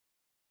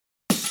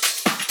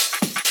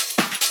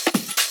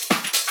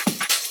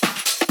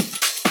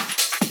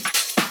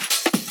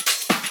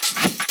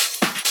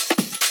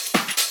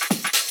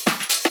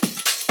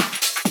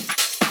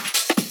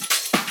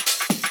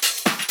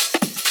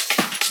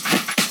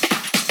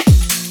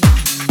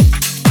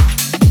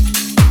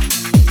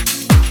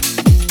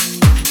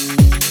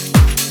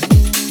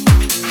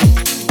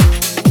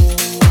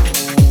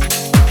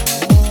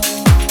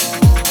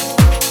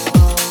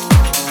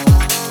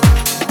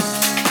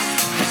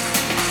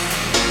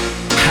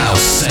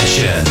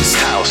sessions,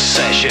 house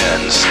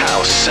sessions,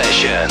 house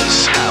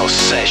sessions, house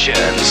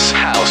sessions,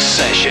 house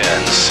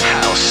sessions,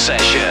 house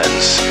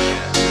sessions.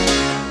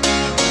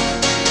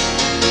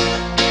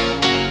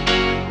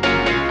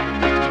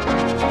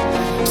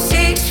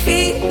 6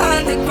 feet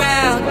on the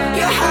ground,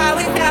 you're high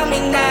without me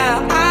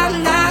now.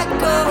 I'm not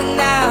going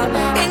out,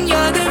 and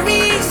you're the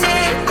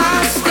reason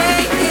I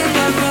stay in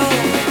my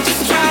room.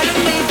 Just trying to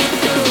make it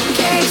through.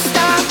 Can't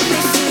stop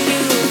missing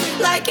you,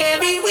 like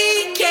every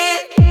weekend.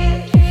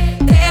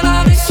 Damn,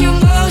 I miss you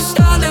most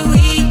on the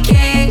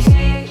weekends.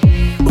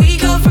 We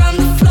go from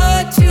the floor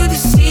to the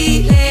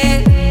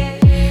ceiling.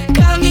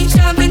 Got me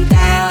jumping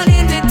down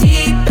in the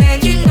deep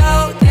end. You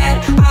know that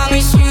I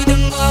miss you the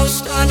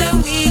most on the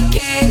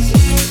weekends.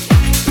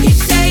 You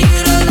say you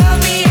don't love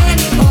me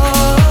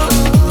anymore,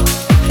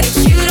 that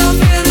you don't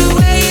feel the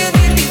way you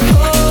did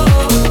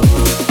before.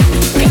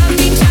 Got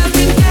me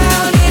jumping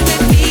down in the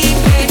deep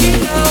end. You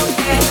know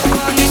that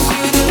I miss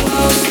you the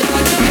most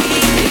on the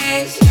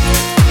weekends.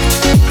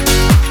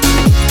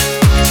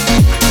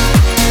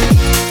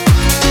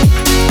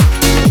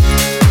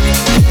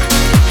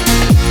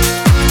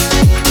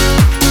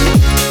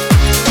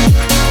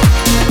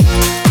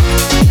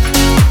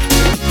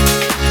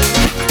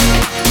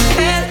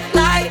 Felt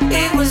like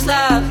it was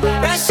love,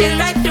 rushing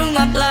right through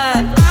my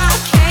blood. I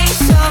can't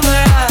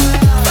sober up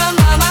from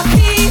all my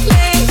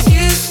feelings.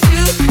 Used to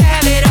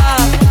have it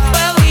all,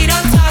 but we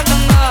don't talk no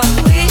more.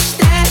 Wish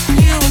that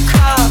you would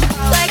call,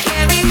 like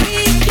every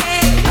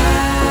weekend.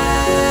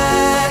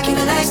 I keep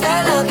the lights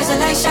down low, 'cause the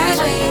light shines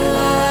where you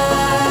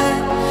are.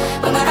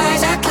 When my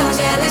eyes are closed,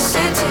 yeah,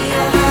 listen to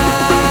your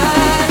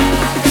heart.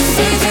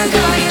 Since you're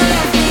gone, you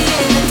left me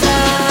in the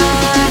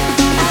dark.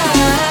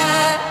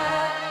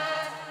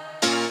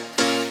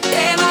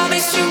 Damn, I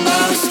miss you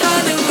most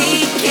on the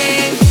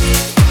weekend.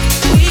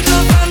 We go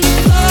from the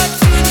floor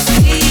to the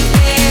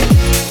ceiling.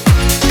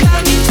 Got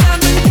me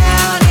jumping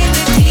down in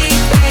the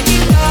deep end.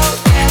 You know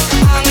that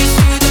I miss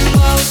you the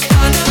most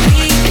on the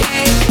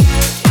weekend.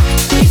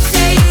 You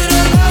say you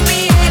don't love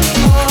me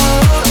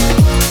anymore,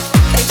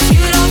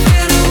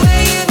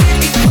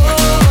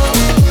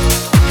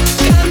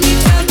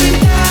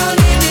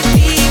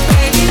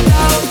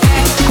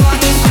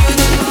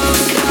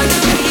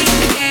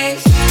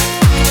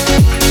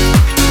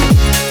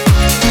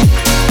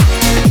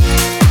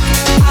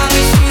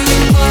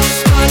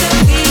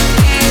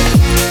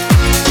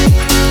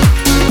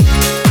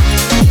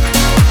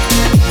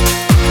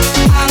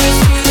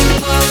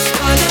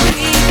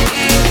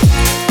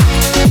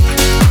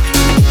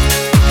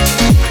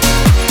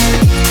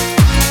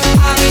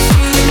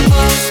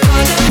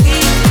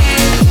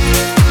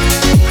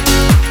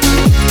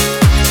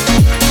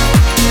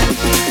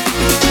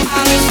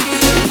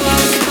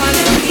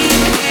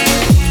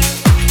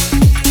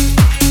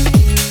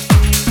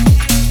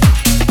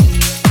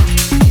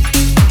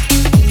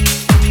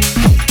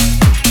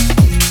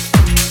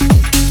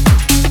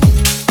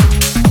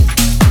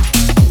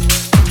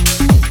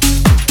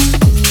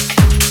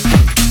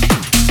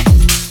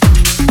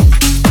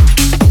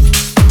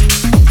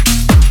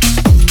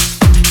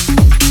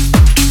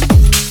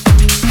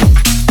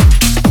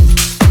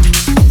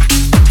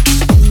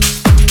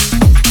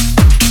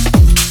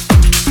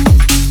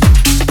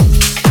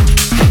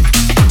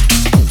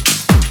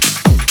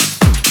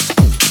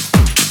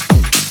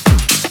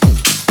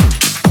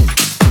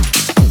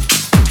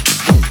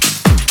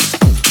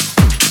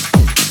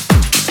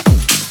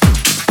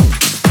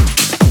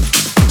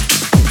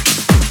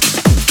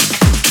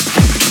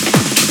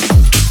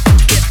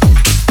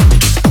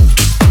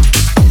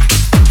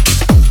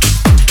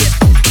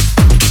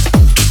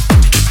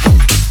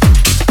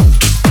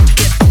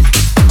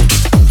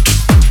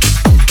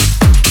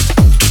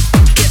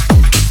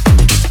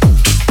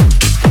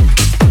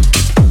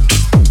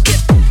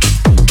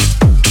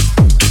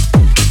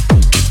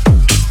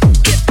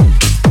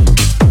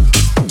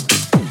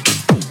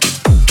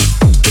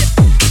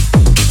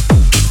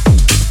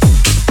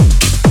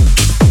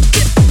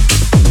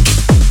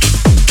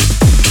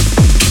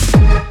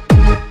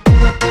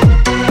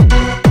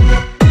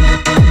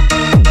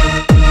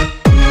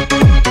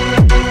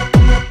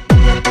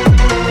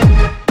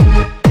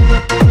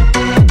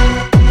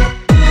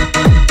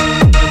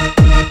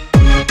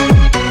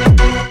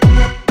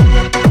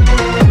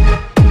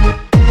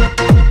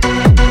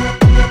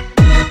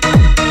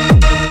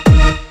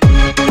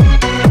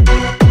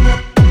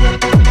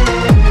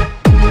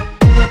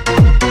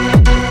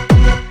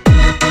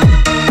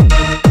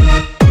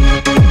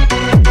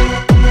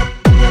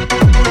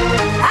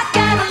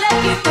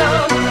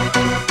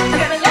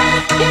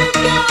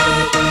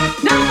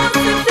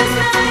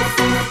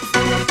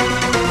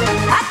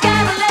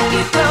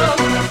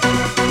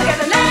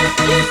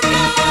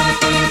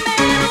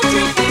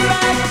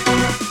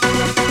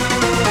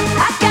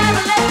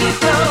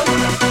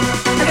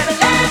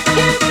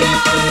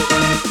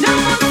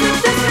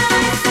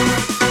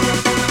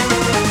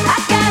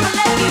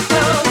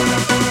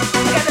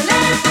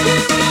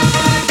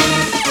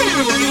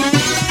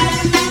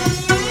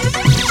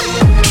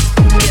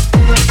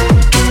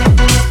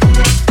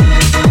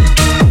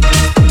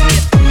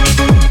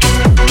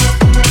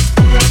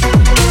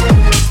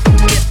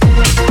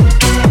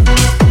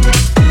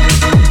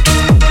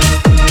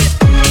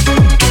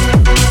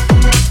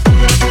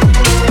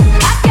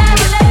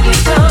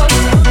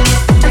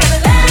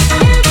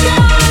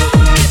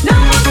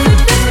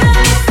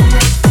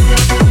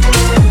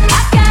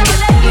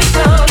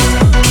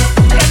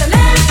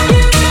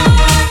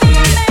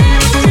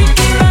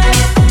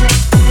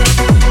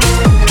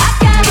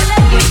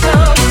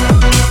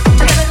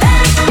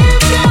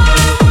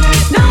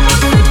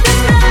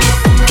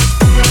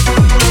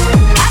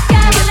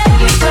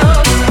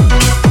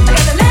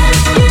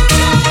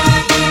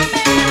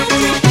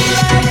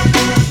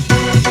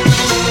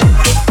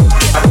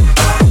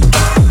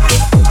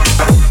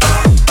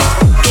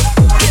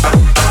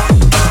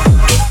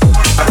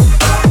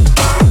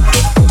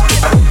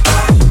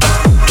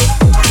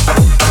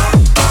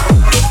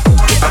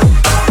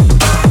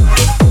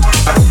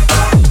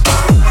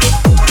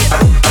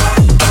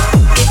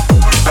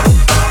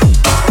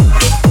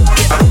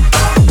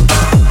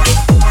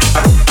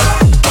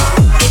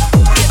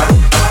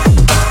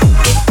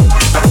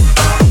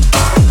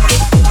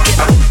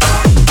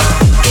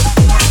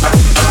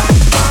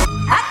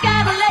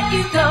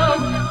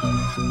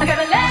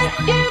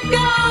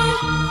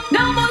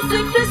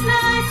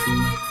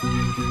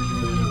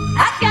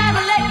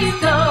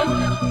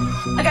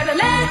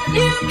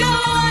 you go.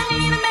 I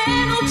need a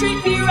man who'll treat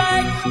me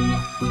right.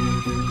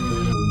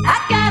 I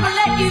gotta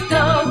let you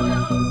go.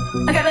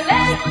 I gotta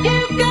let you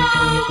go.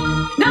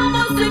 No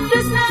more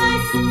sleepless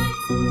nights.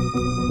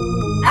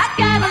 I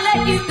gotta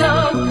let you go.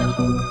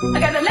 I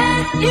gotta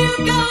let you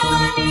go.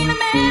 I need a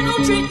man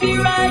who'll treat me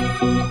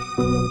right.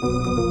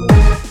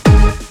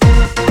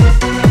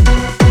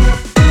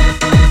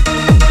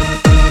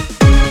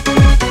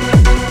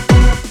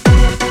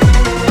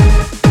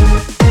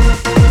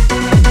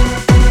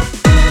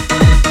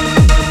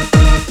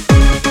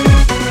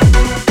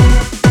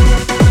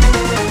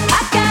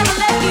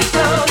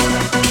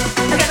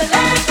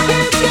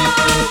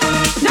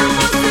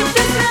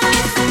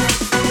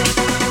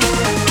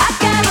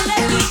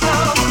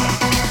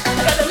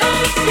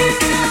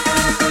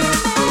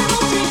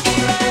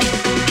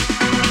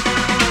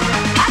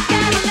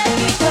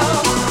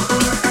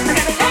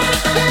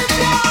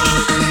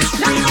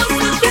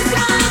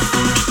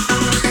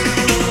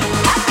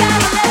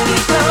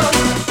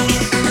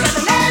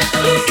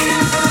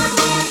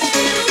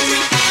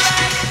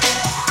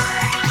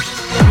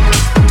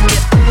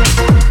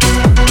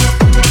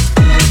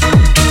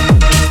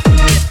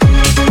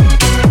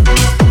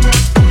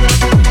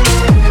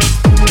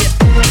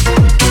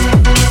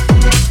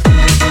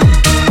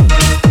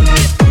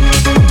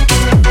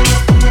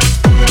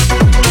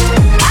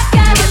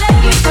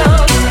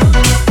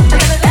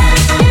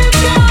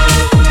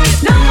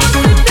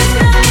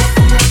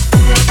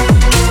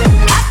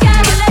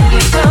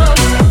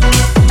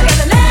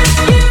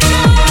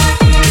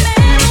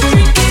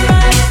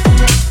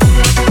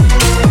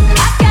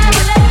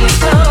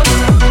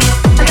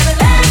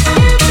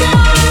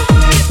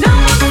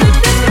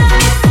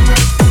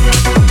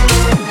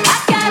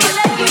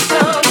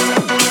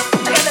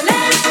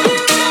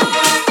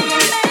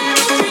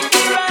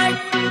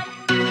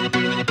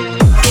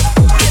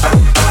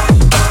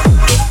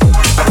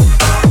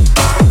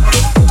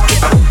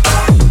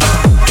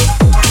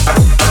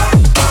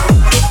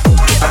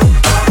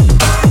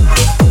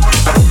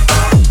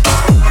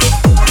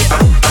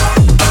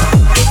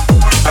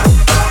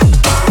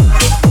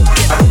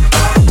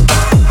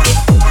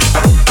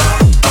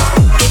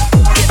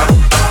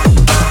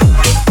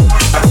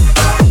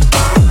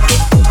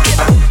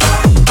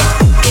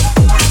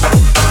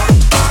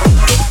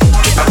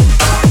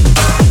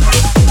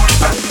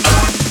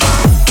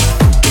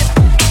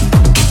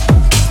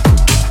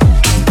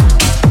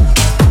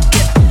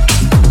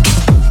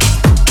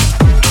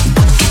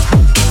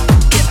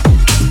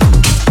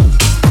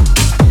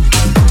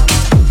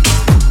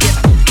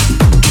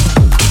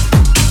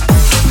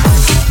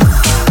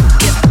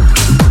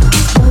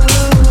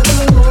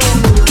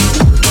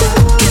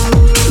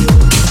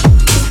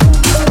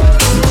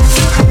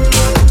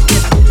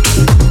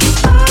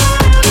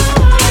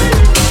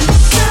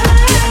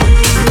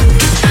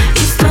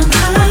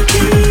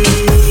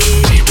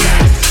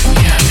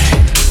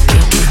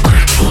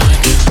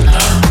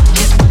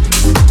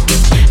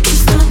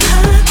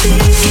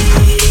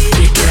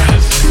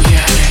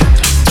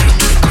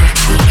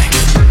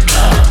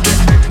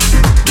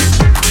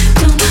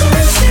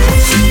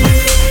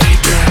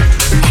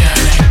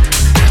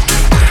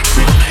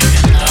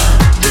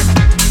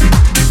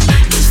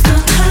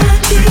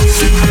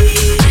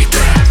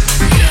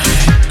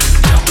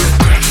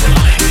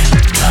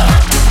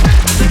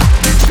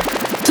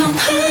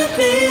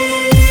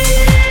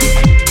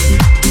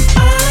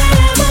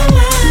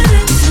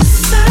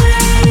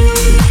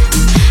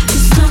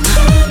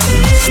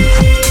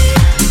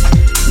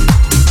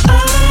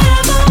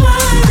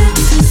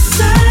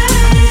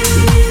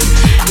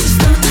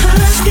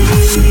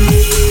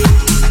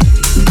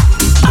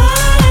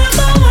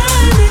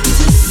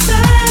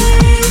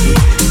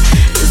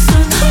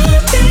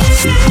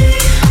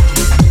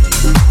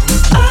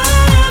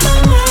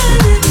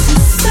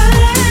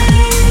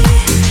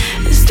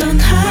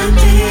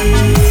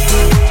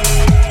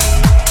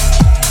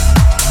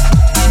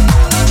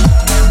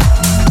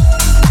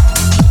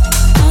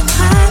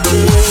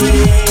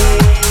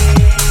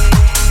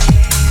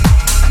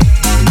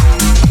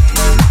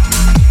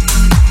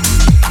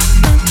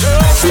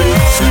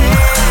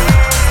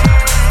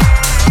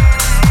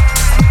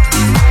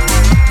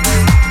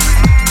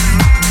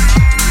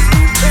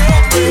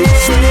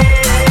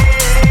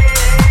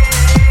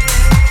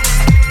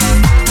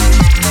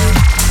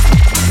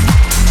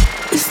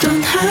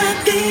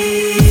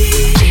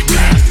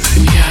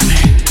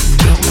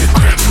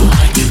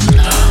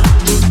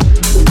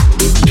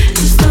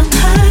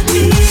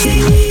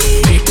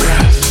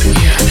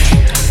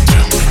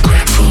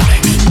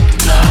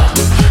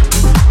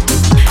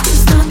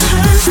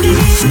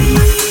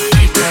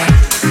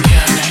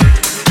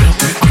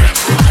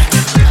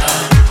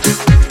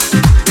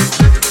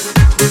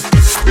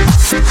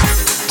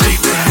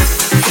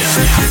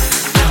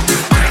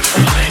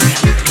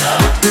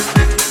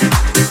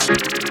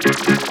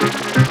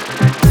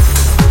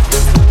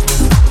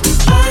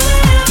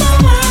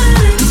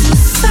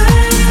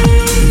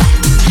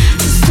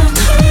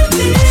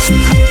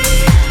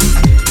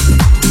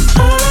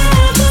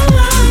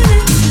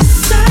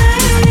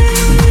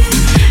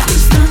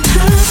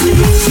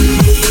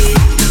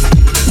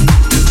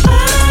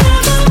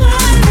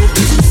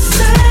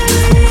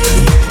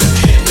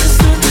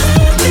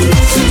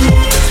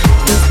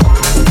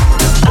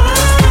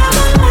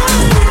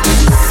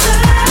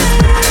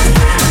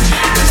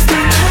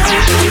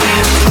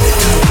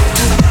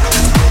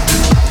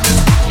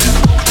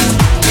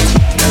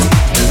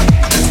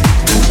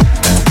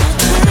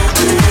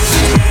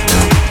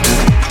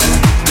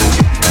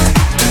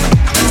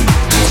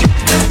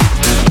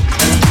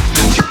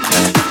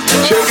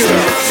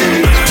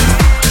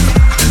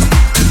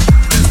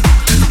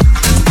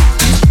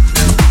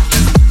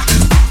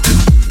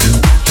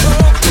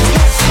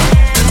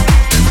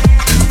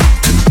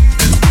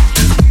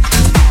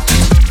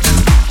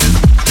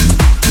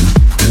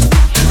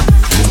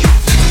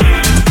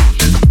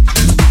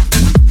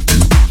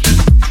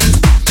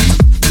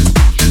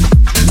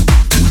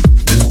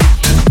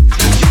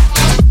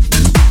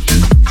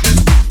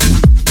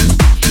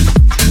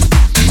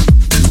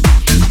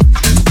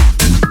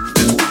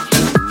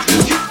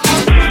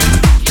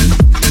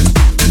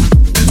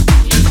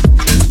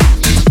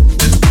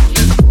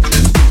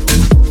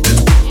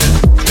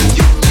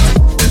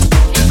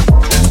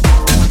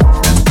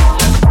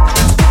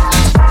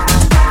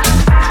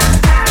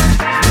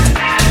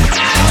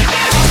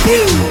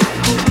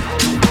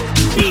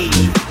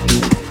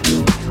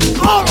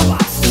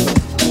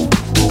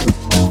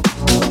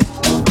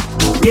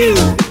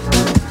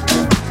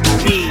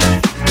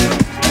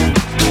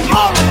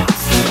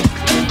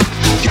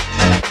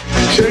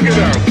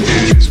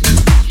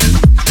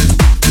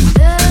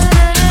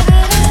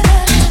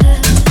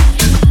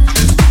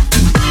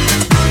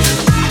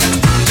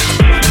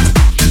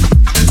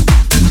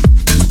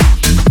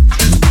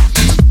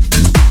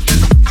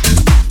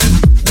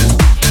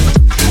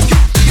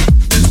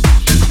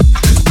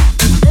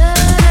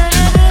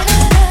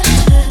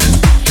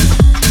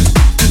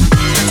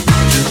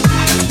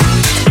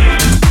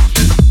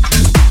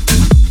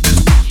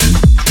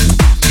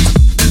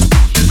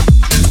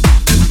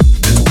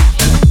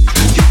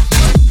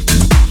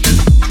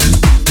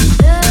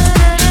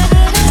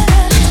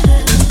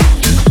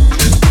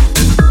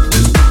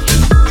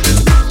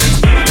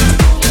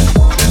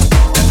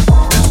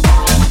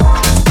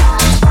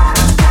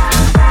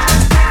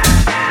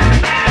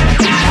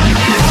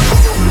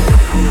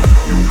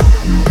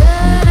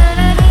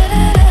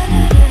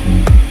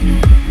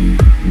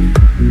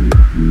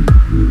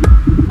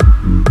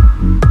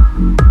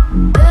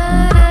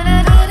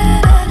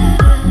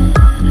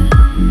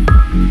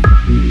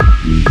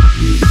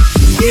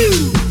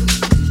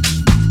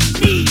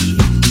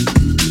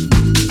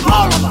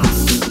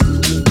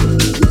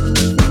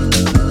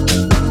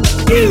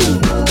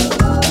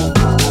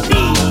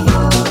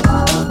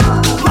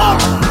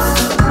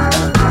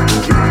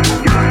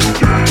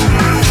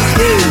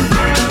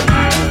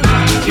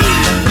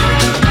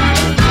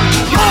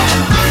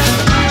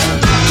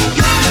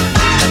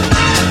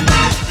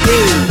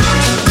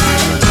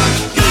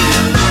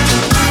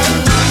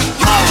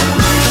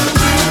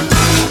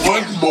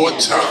 more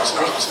time.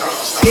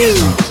 You,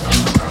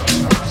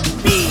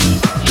 me,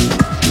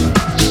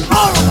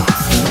 all of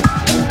us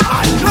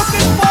are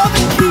looking for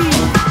the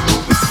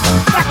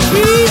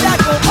key that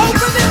will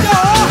open the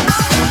door.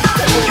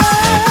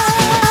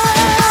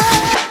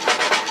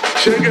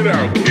 Check it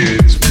out,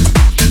 kids.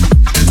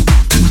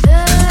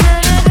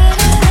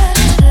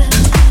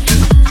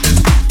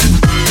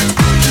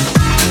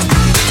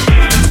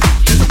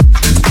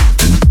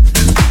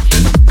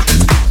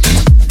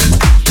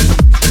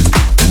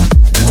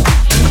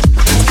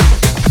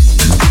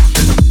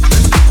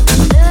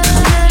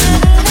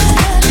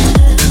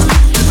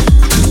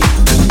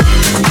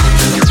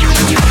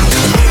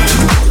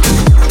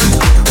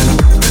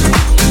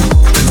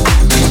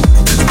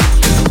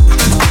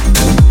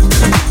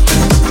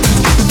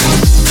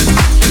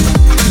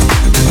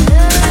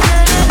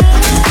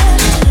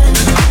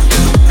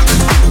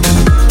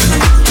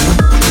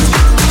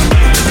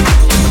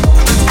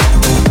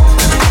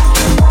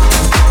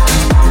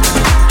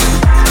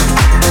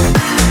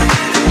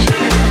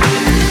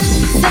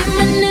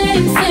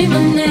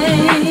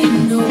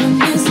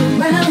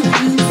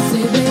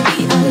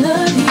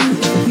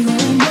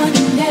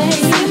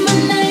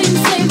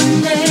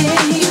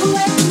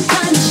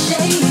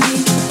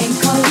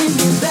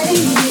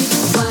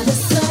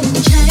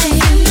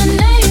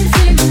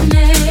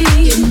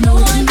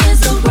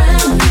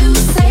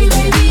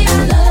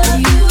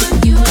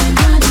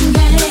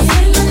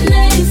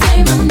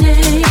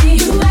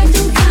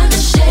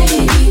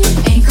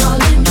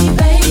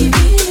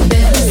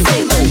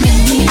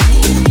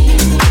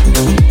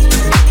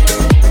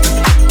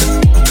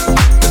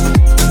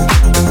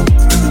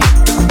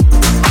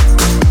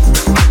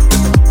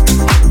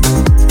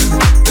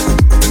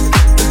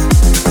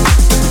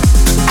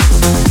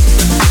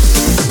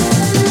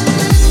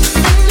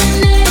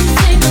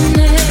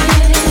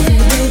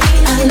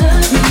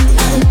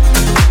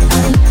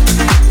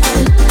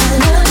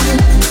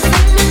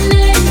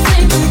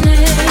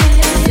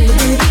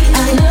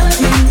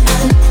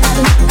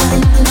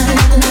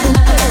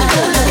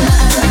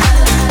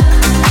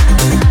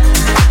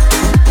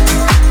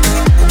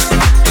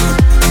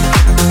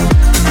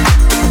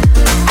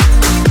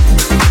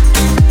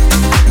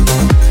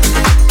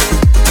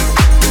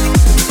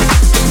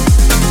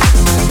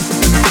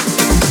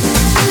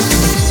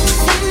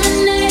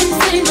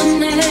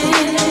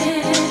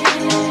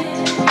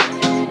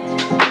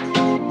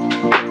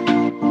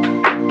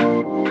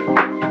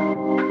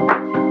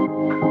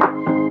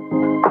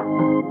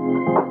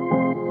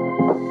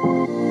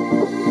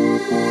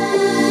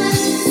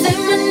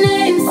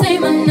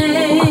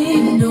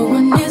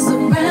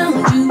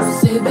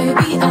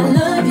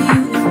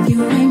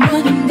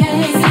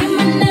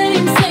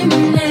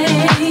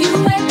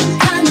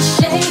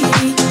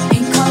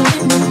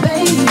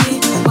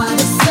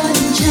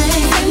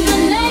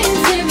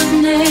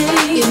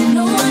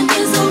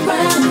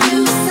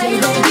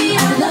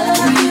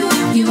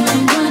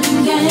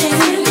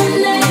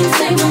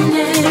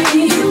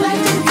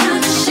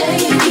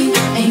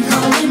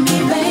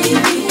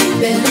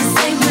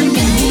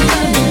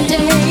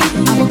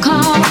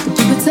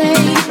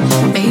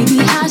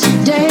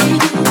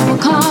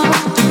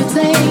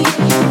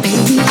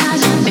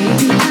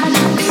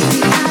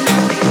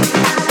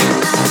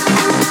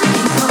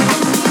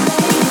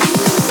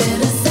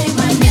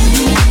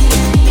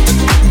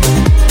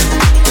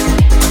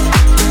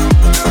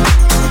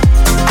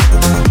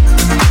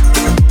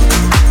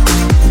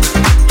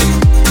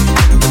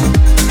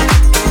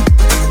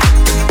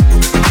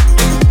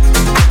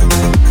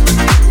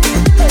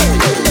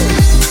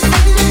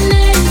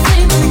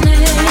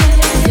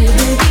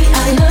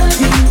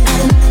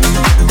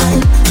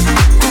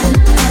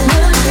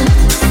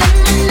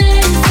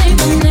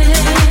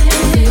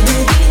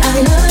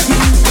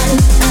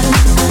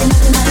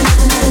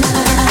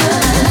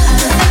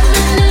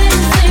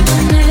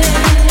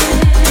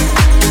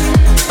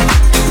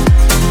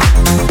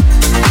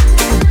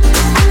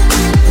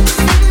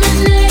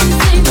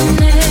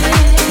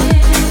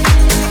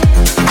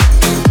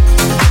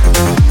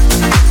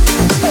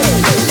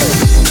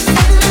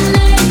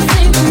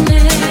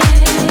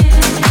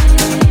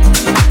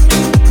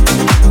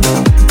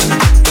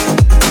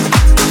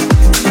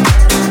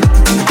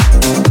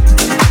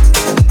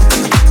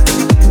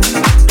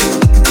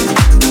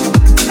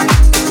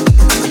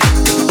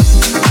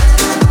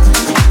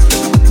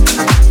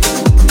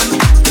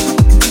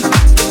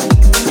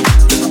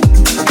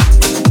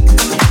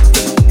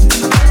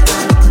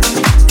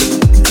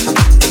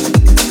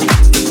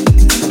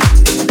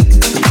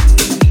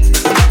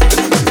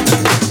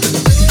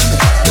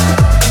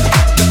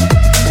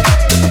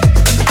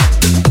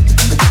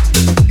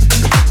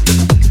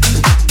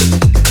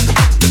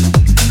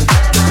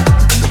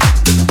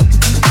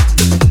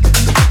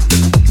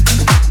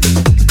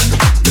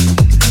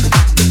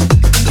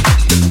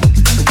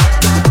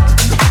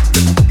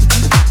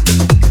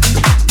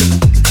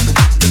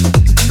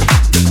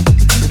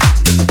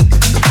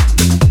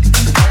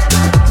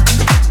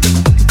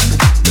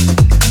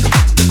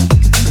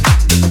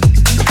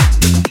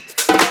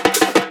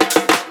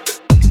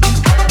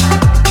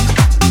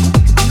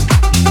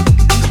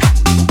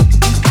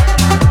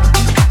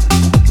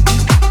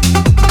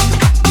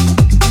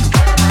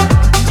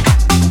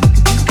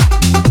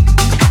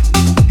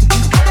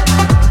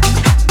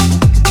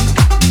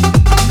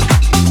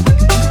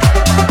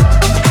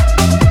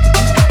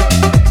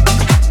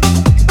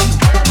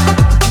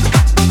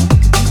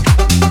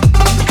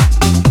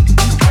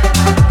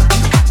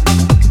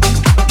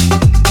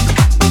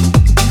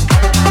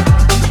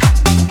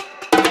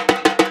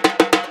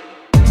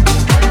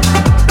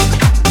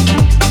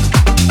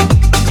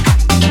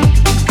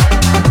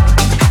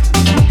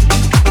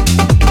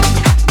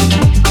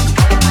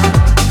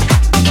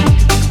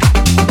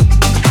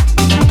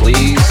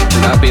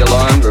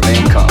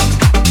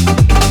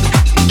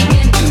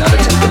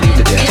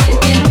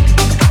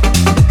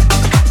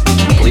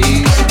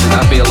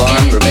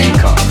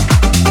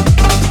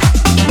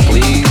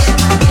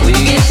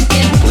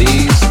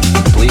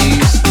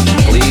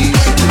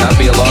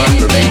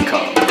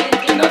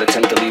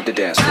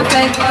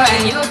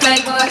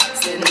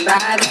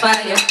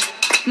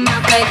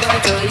 My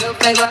playboy to your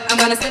playboy, I'm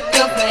gonna set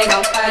your flag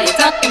on fire.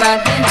 Talking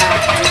about dinner,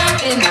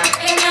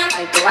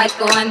 like the white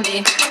go on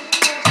day.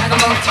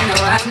 Shagamo fino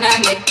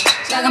anande,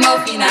 shagamo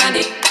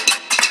finande.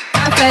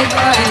 My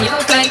playboy and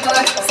your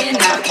playboy, dinner.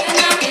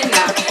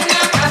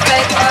 My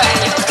playboy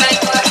and your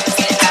playboy,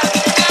 dinner.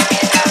 My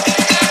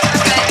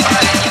playboy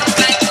and your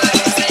playboy,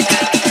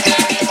 dinner.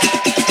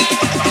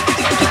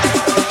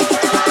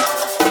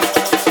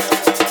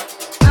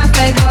 My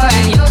playboy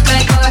and your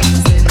playboy,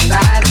 sitting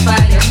by the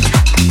fire.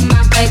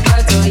 My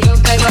playboy to your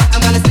playboy, I'm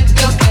gonna set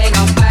your flag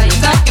on fire.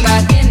 Talking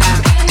about dinner,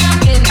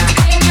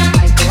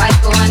 like the white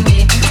go on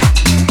day.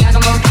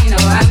 Shagamo fino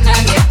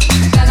anande,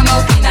 shagamo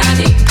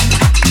finande.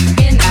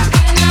 Dinner,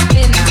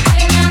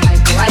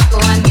 like the white go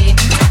on day.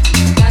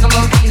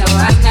 Shagamo fino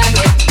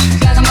anande,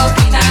 shagamo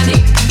finande.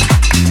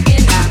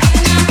 Dinner,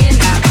 shagamo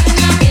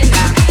finande.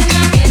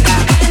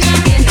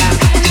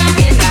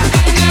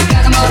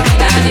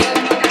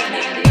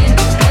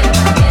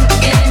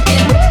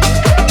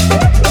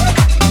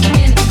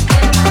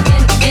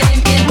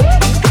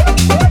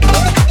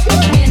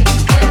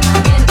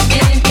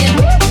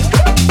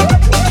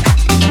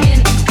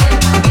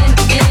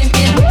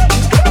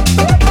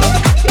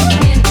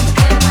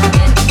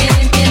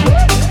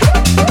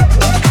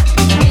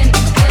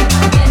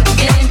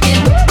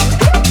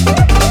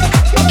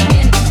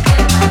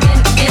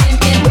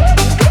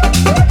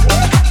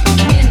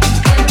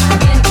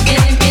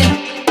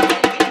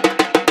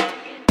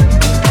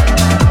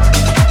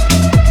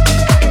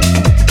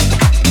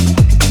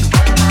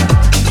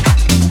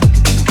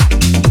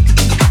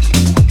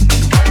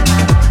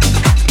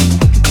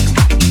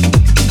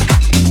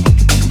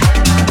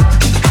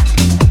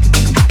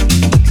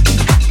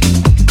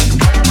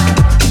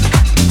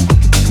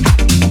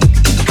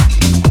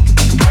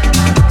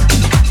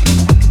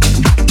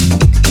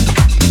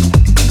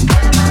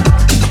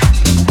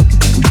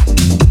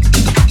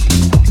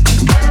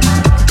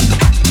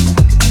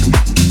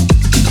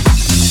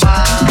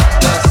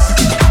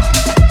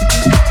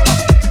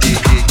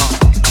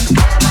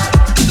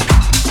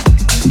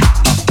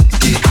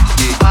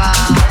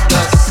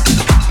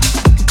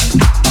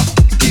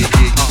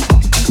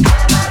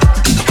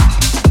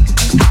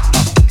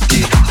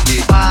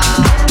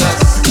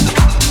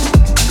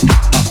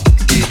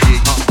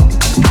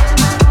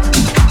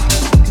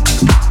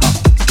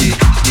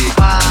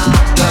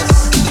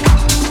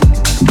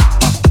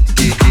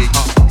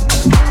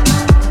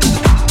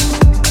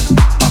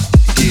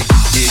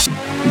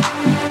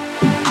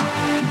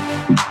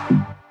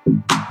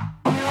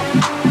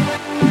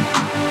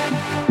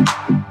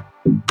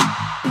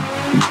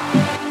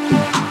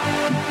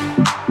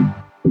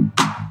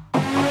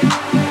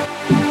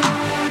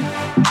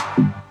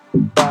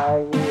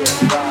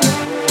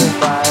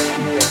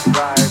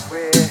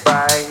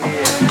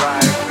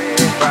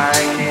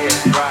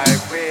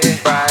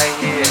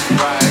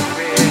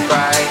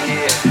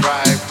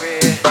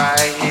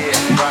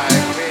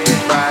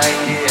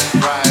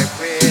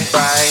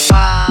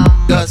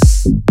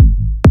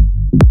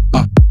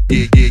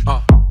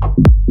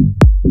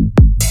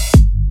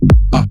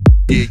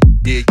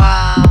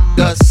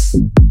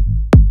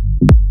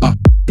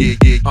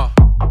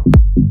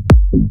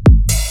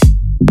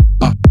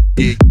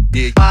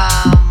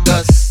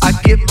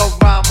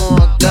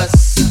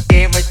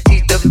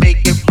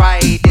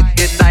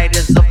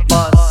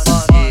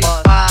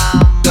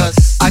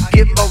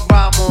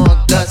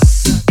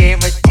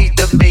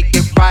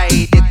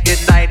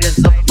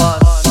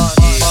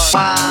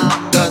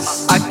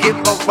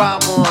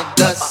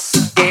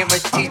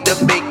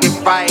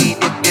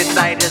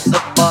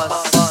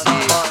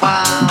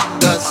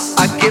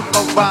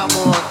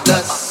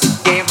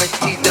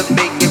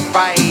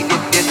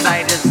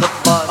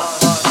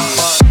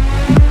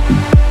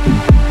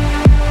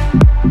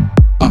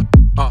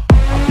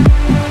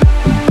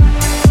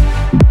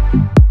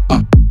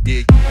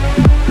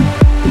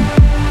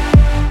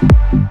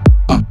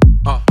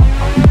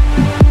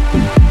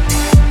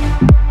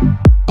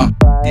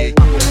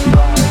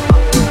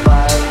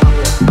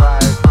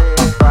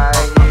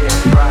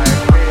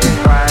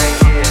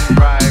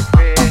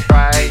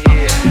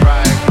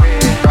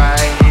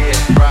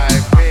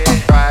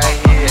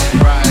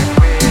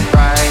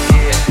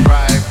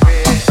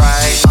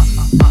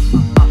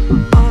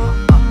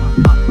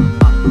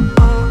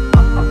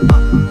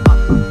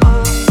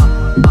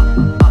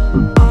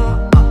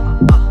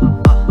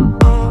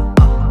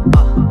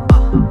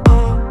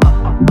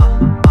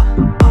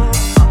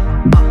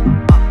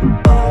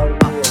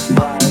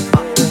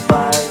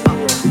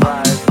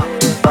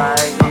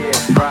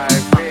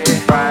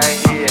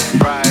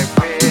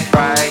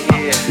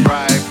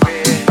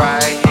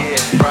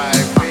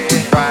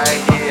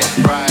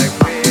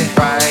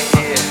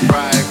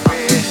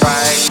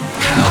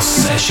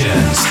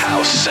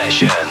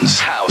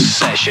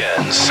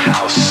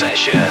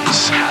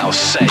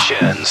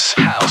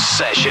 House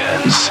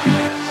sessions.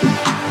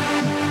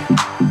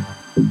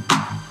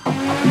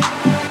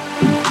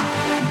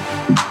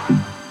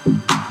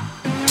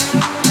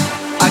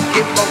 I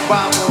give my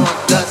rhyme on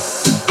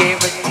dust,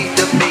 guaranteed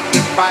to make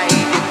it right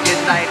if your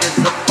night is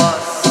a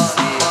bust.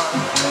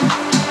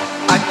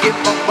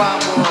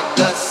 Right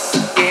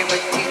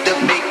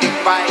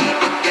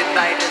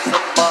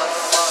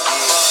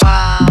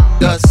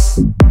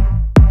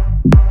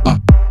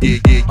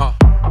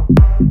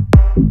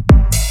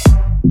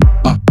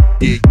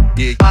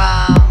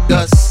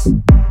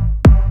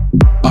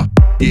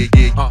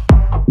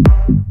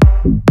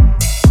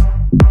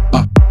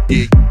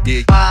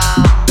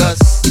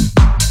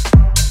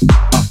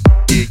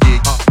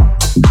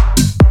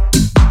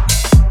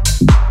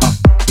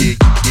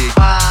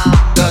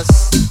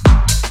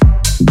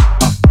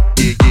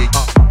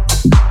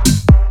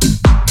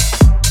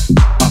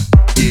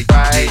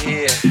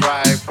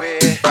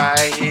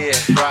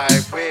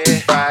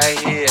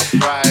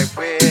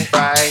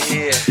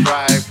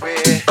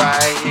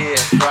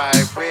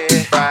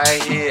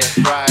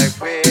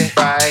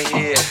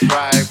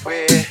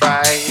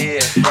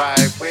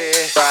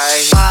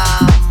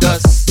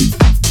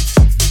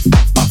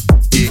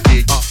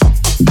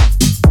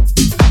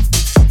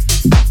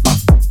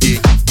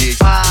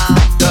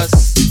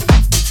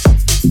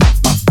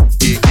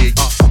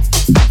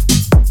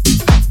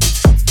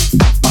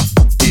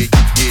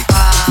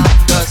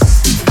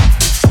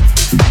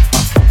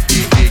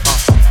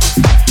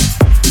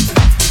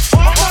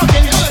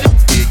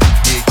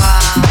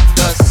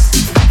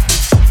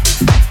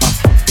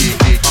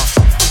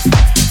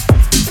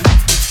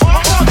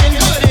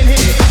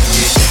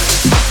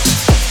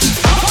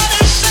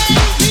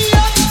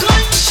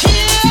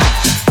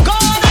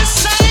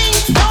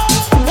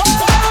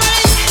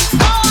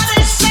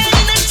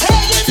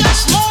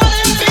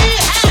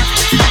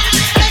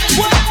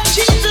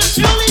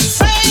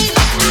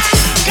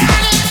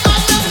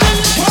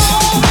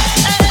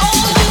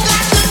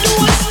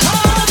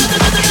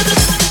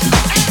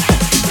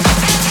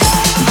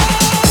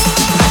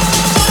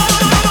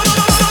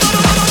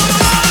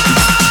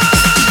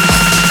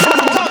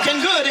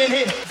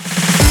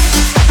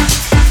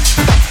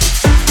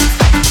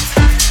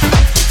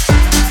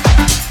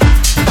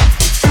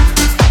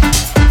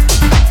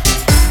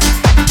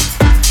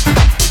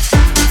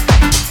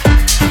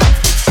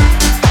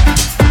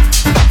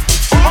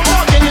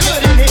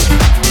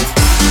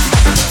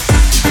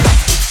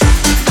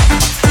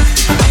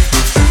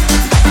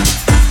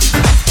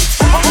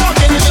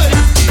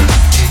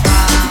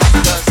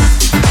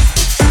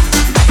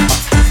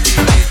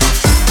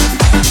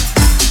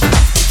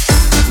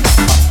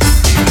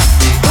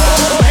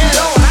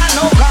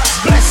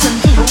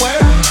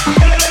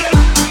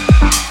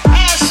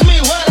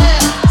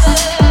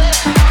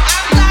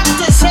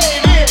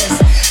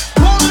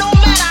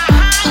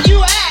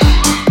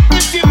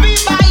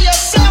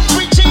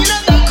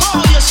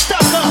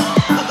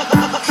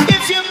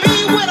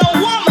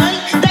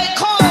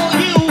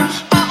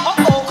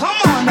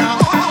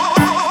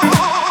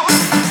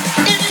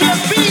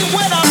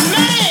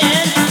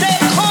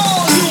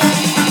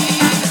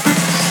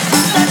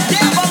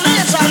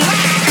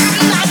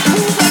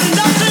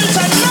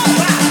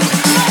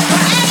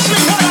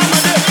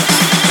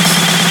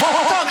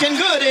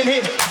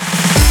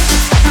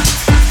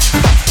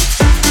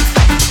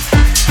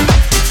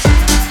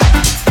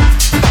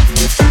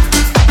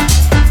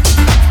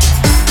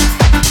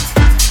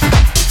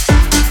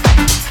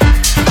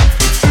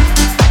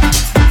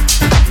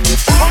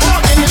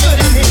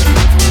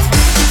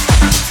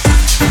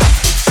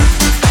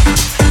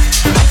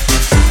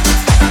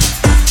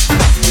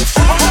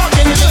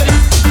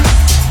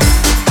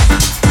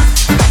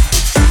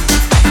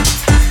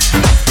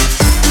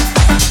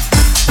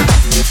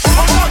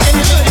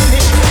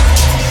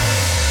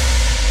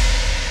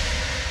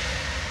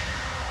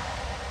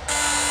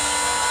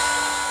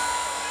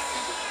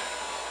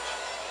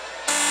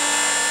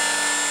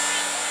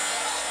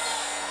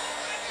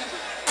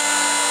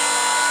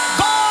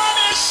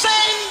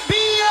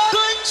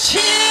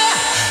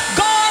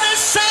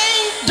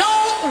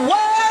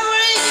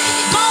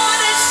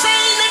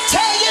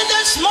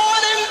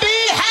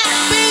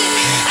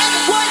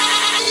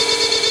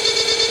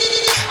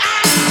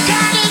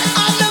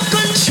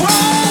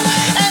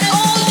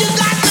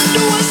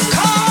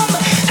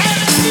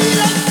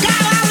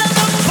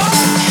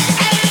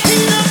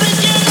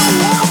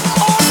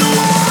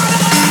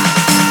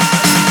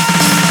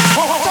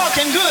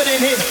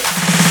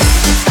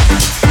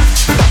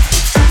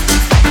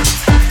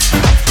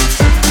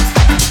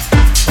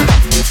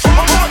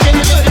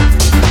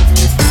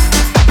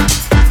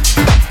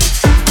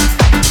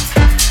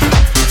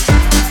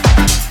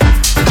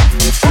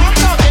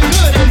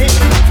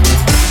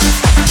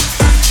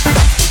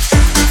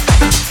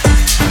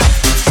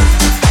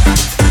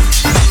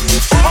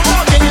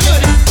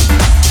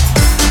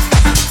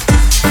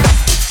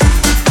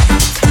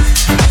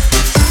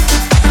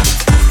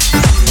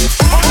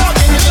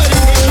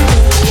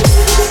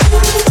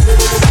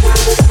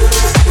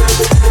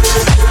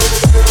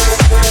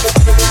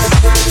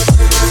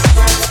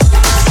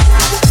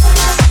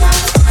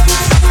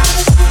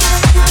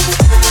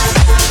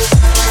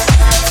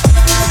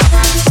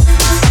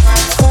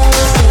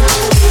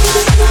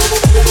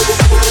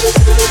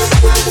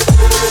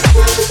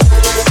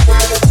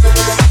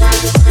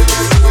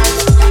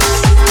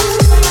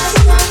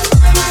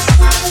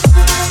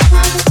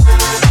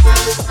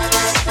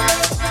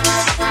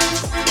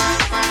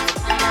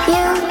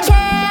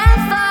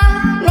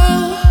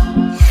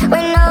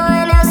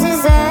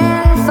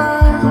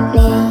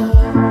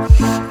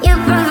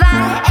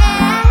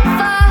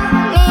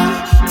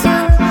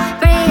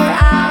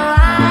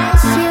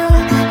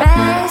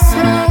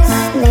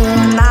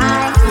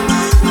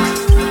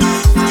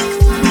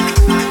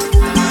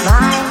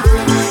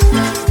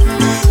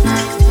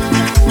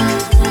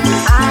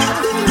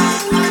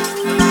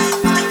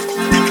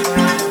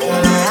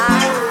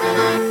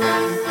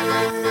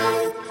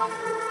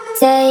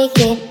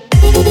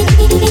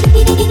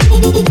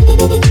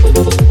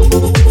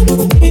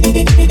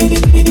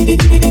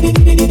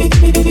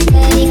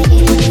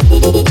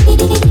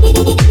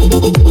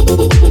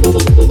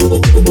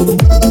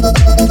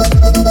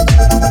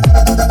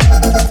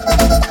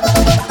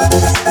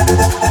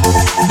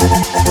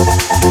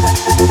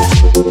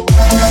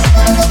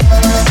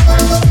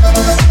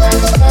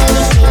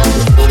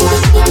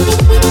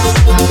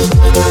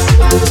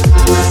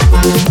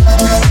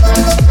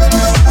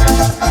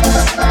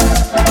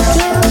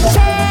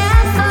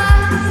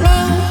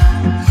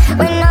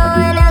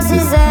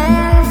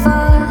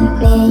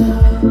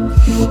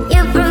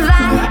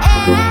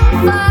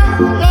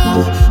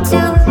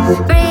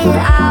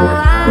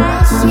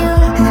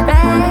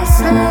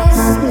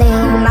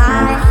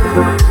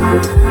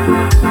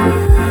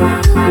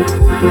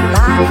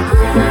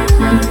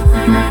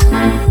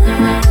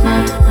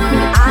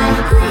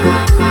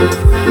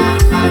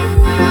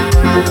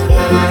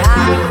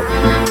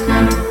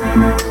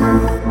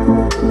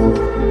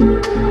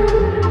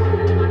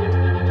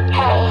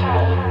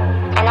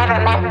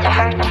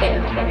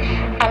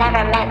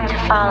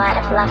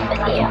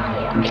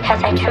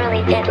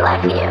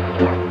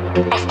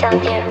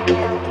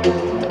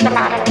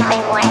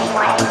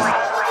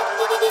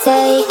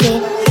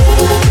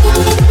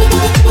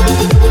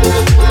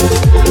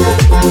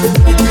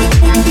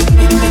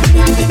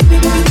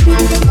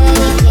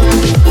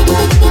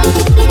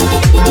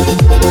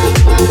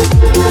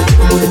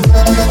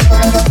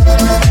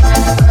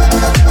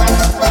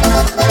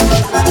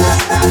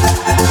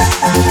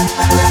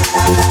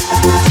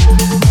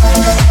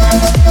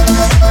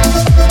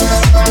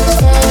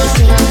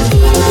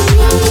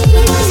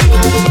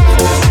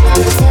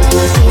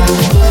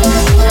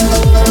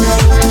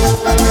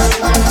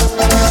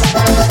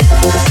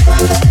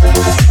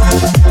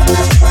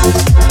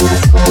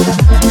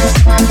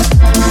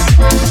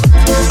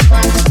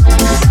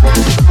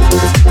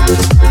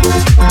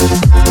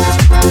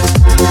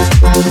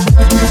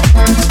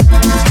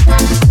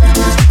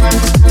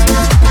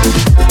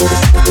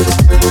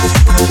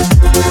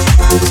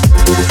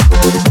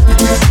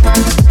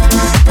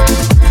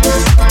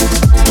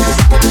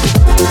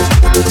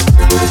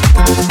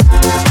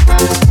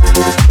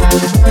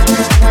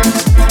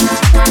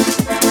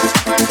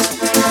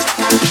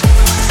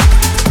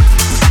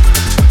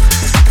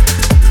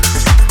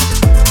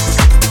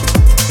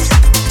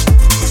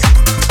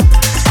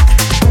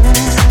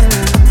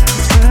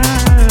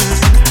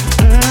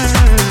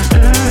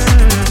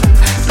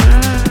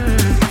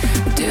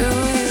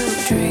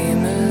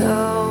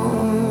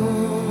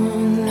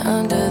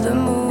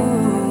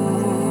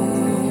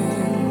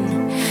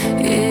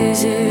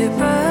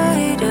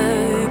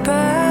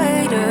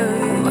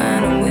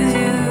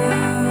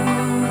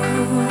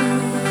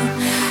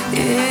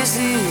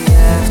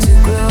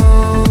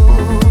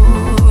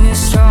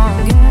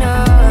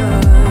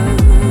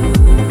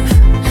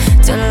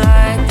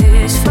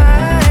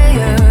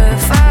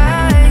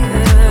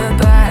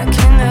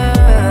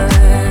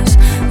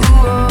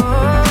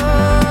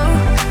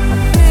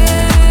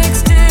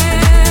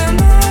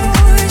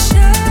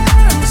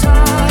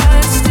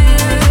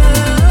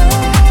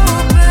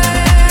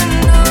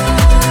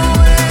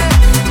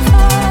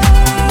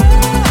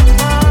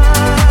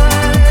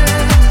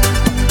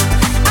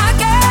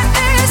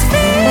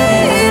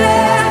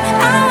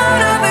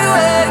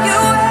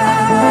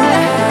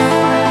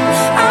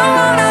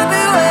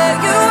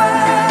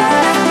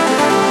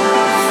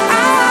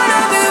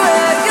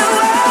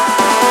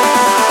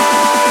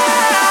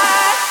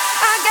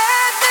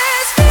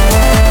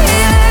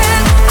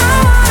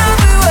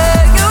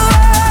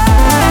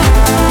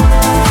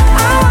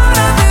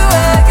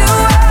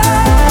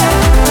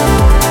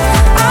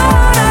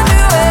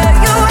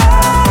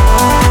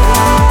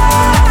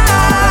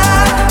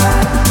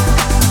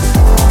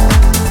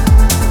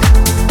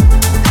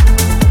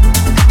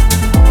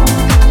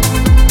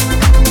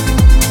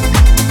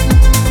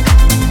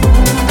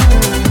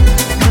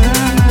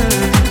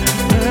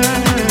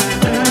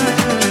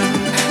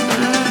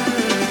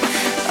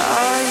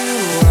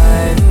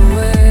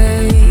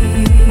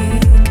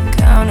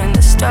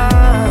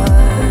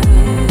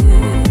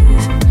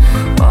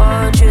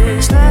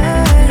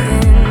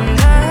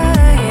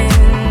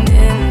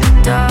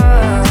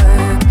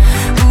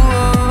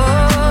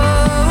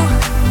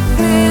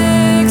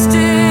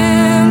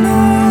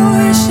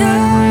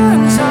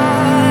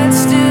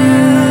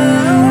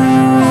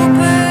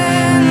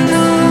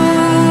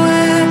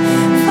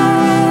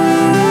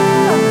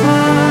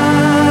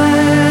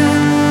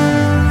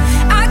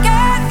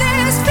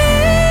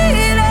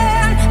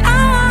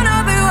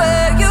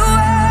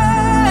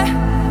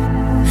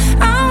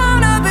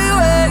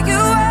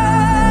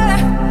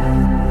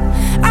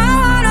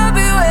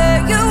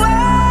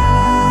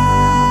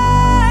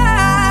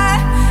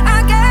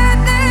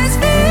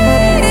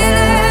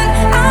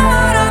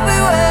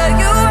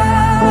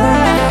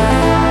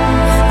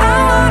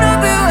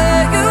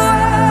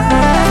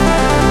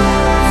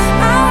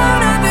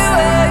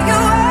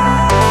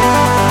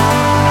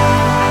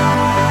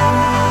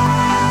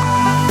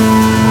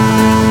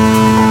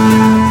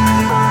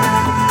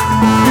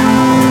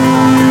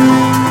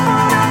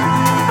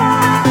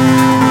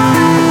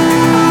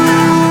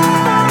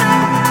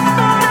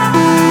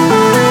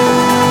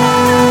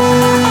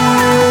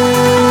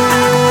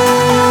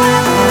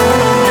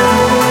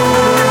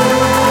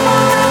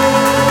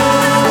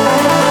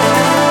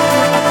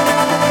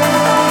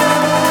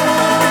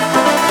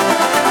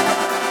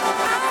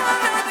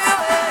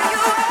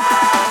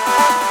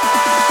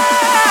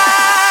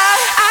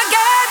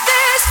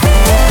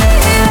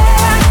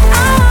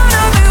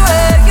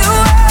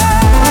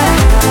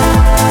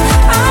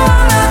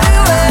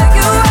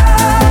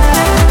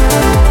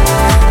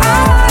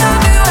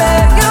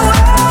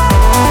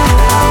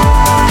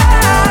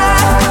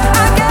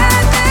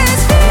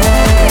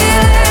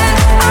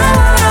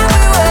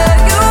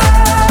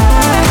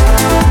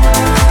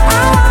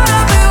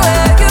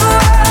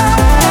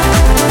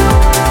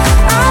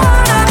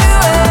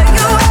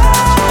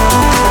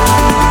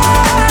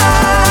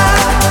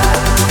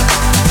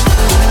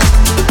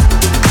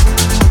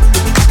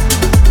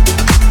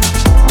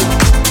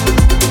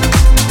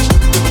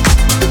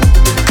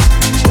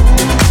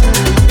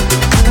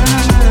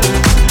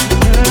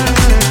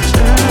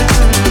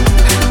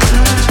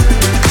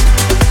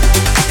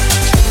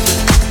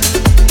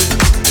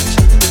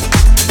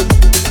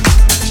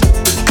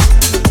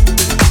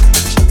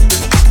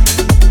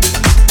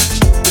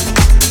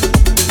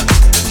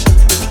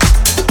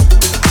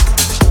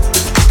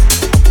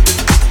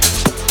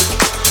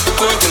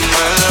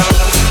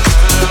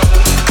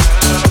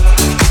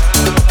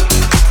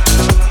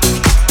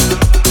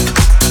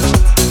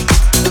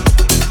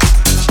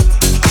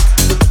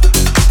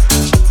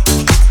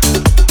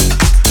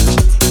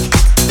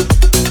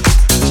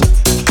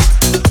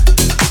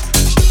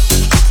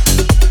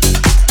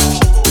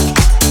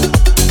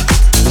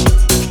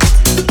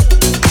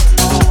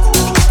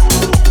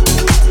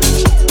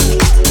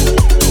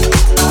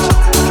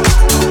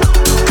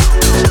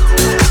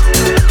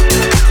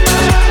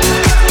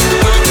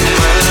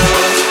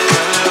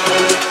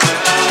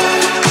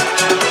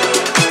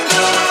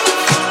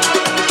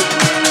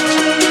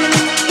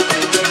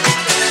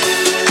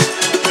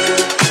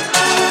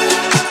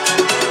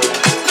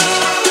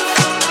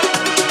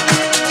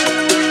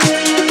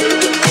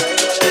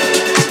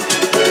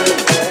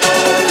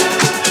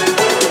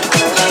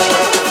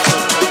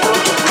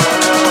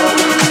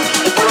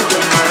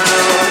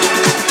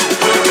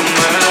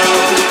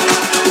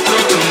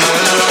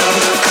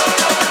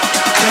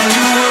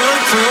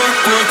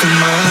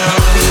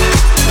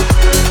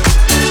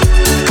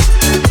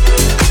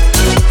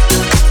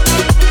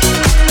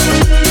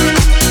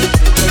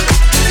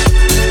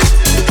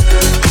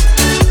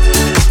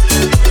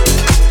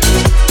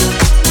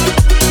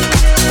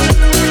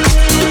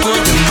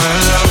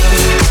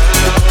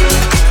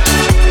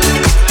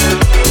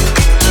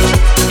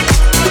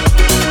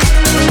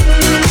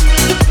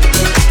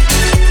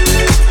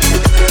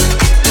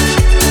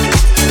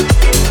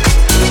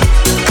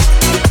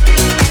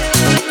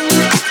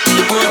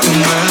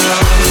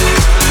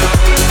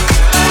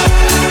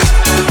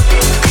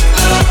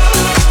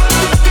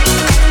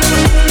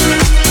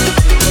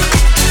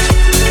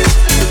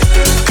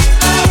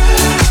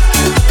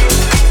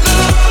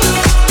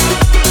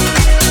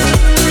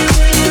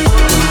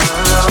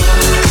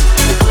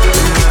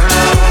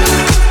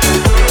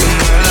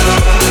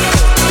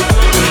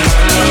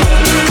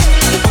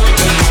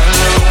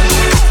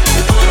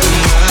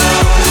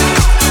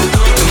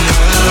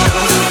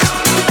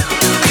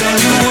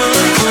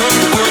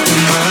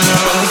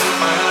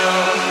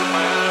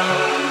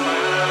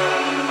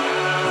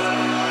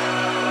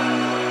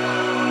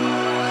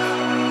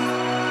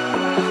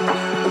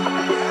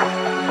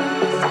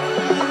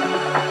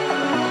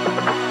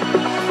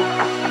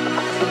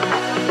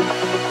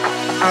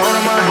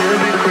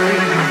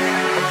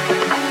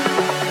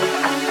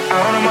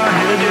Out of my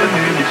head, yeah,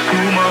 baby,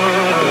 too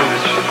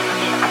much.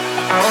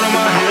 Out of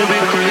my head, be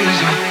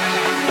crazy.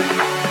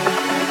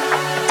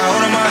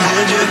 Out of my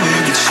head, yeah,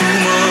 baby, too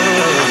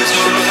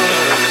much.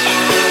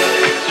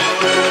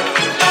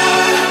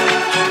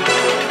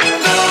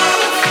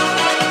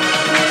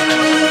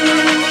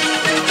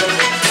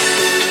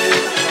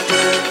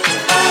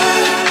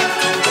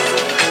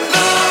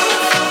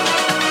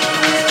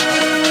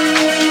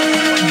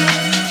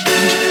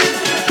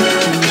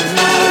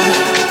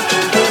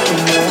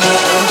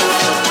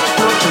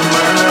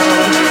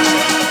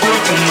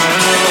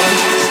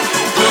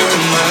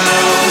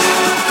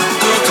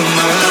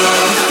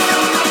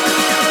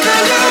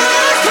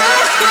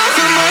 Look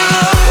at my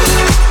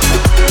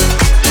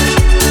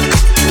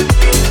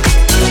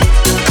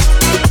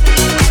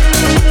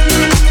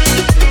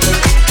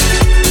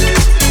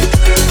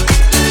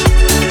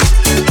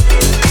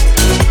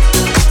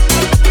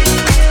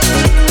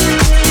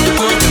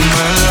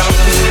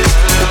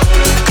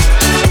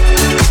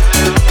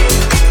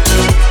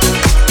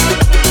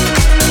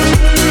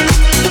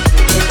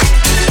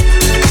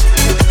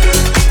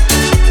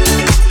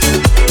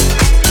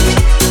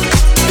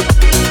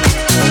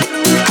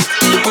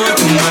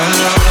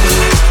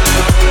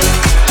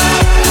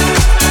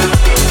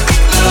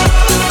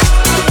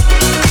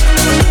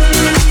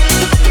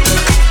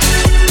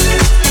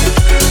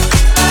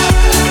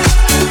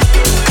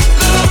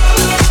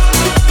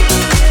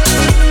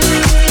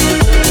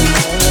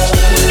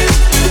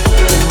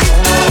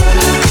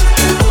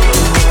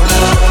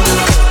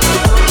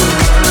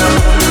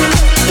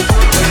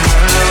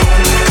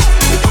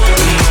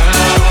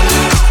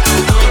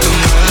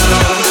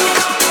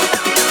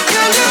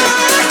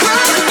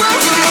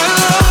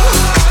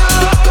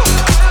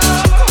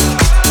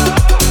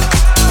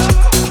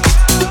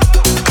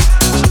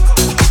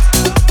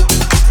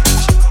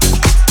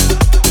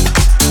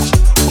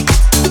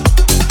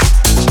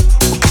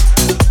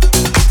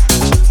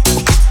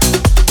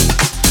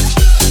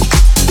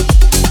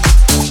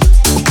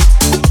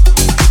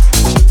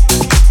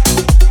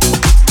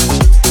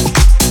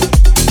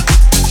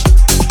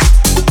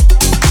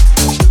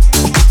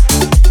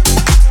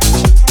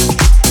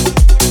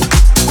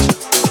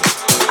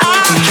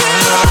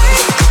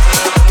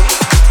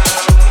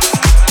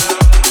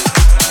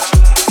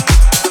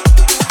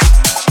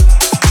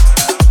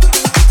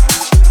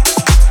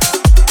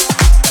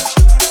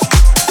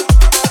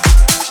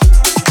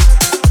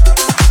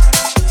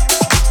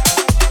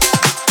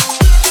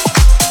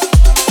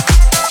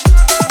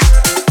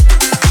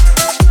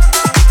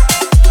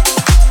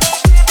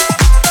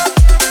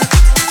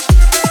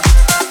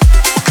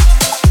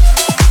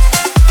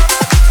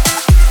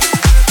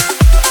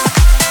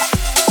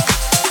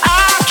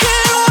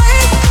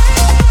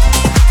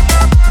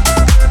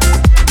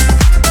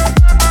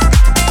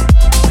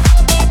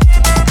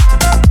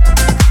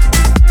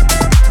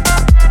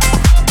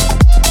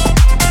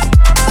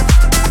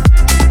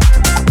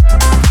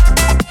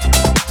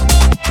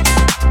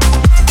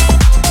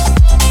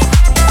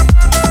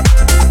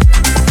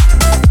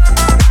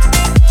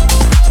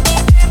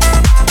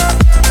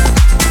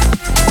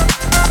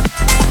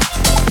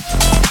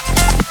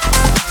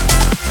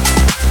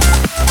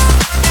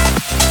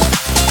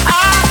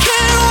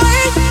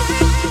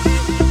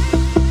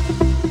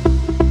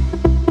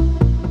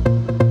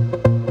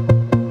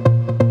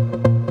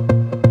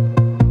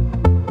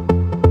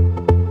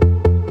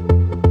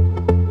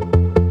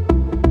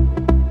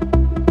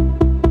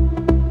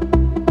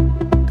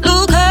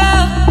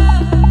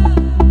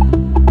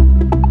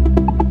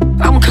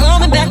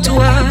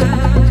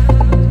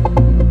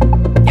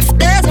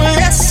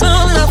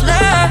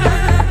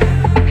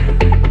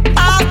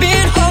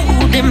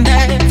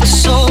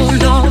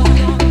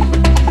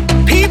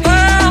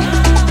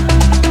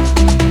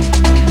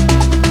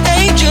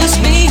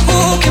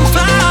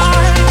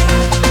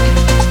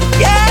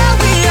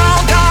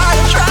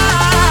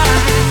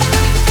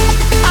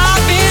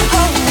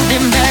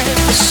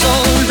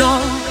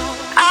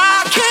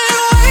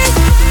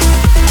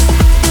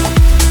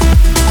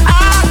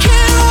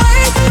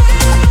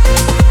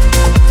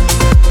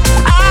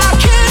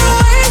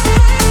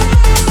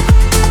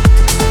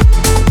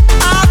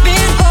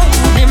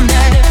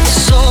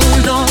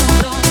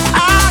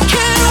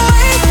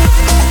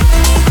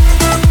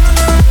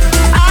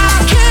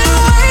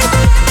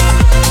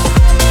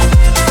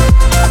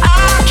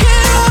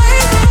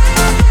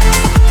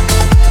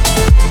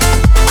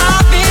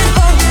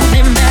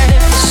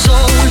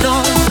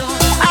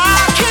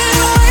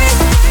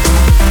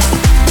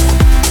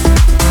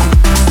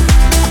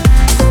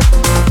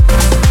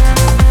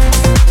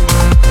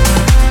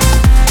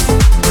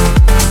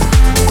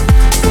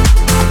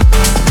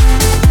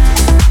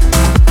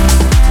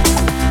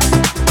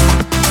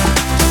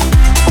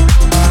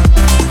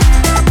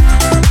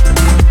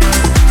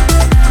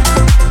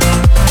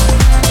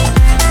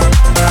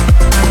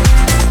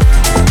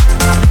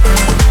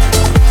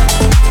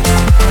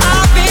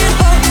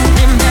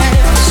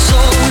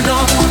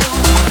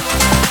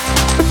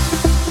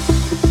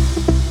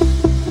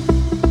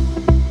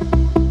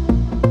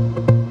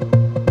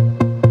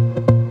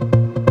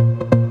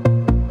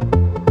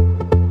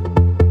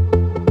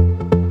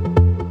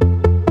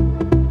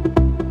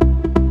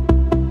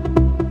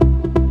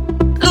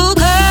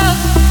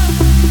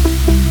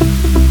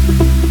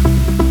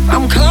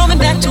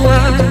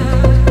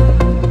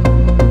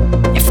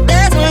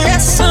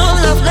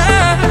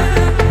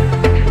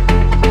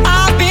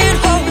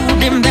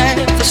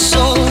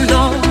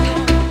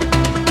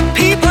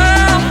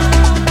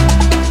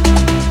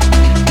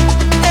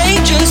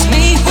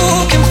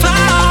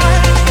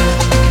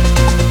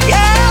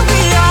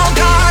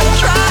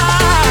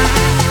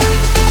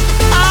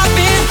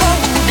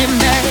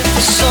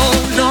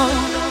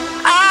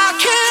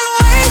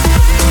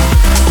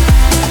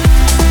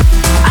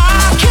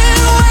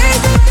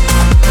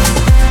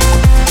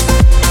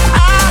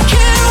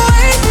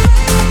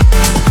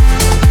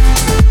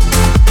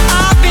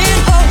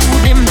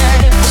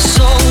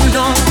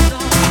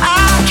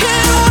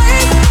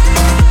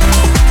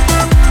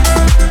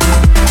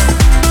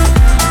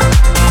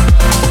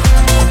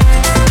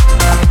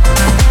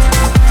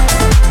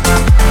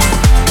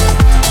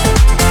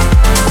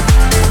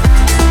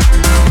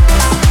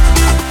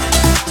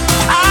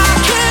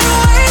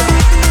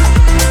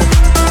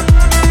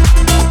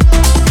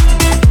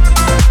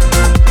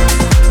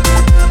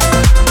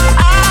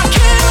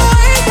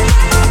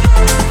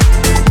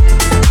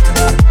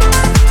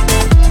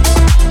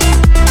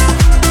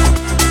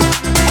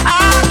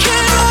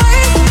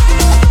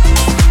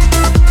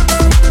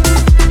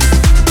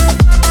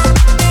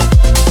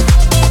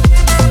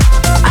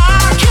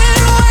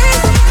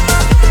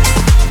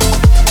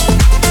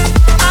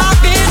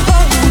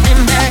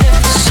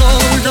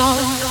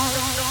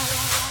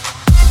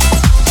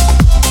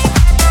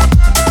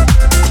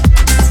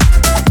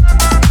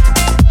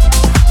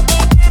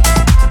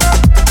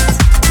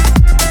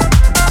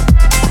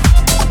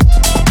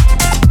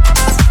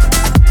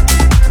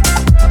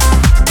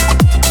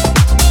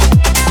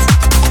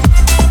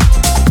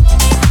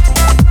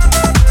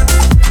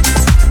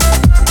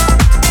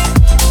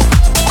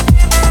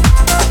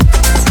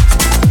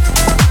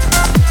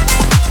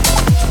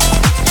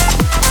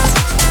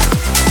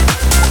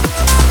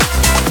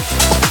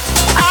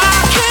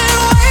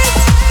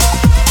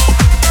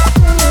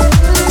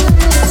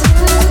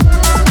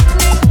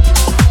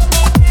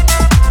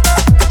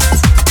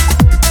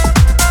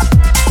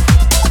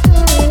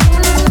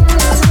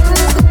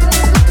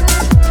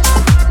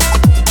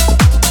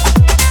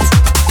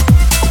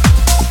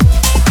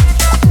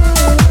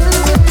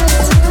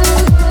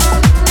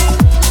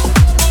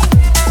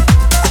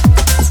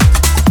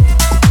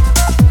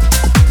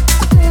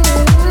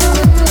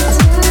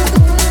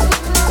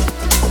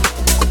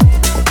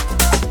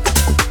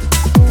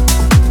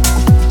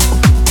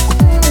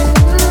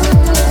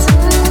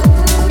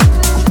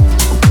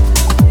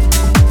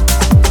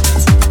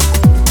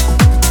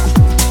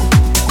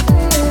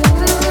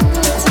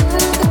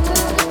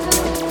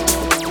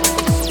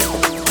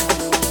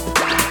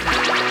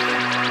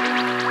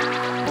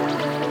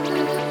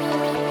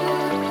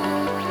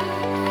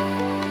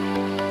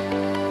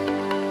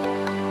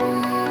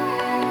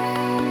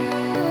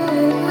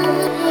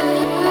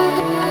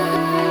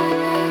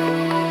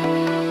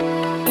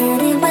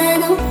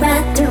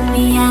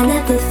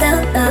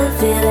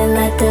feeling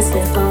like this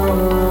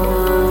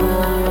before.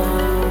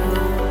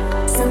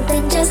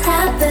 Something just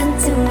happened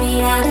to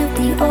me out of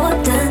the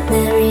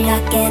ordinary. I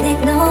can't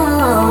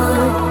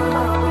ignore.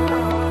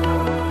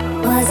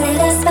 Was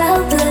it a spell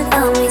put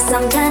on me?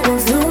 Some kind of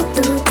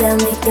voodoo? Tell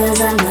me,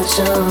 'cause I'm not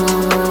sure.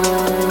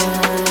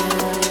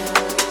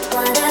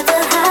 Whatever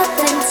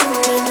happened to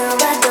me? No,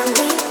 I don't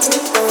need to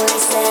worry.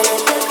 Said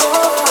it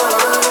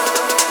before.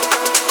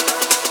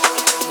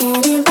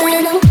 And it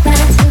went all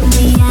back to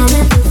me. I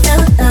never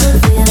felt a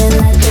feeling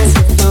like this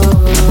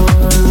before.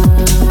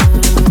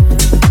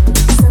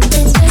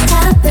 Something just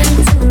happened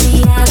to me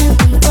out of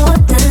the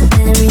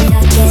ordinary.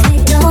 I can't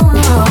ignore.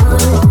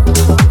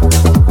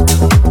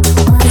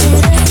 Was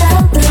it a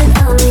spell put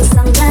on me?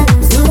 Some kind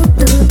of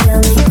voodoo? Tell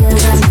me,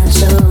 'cause I'm not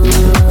sure.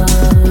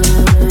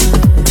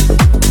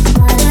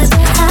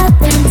 Whatever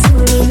happened to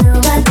me? No,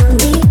 I don't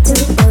need to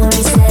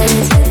worry. Said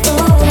it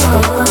before.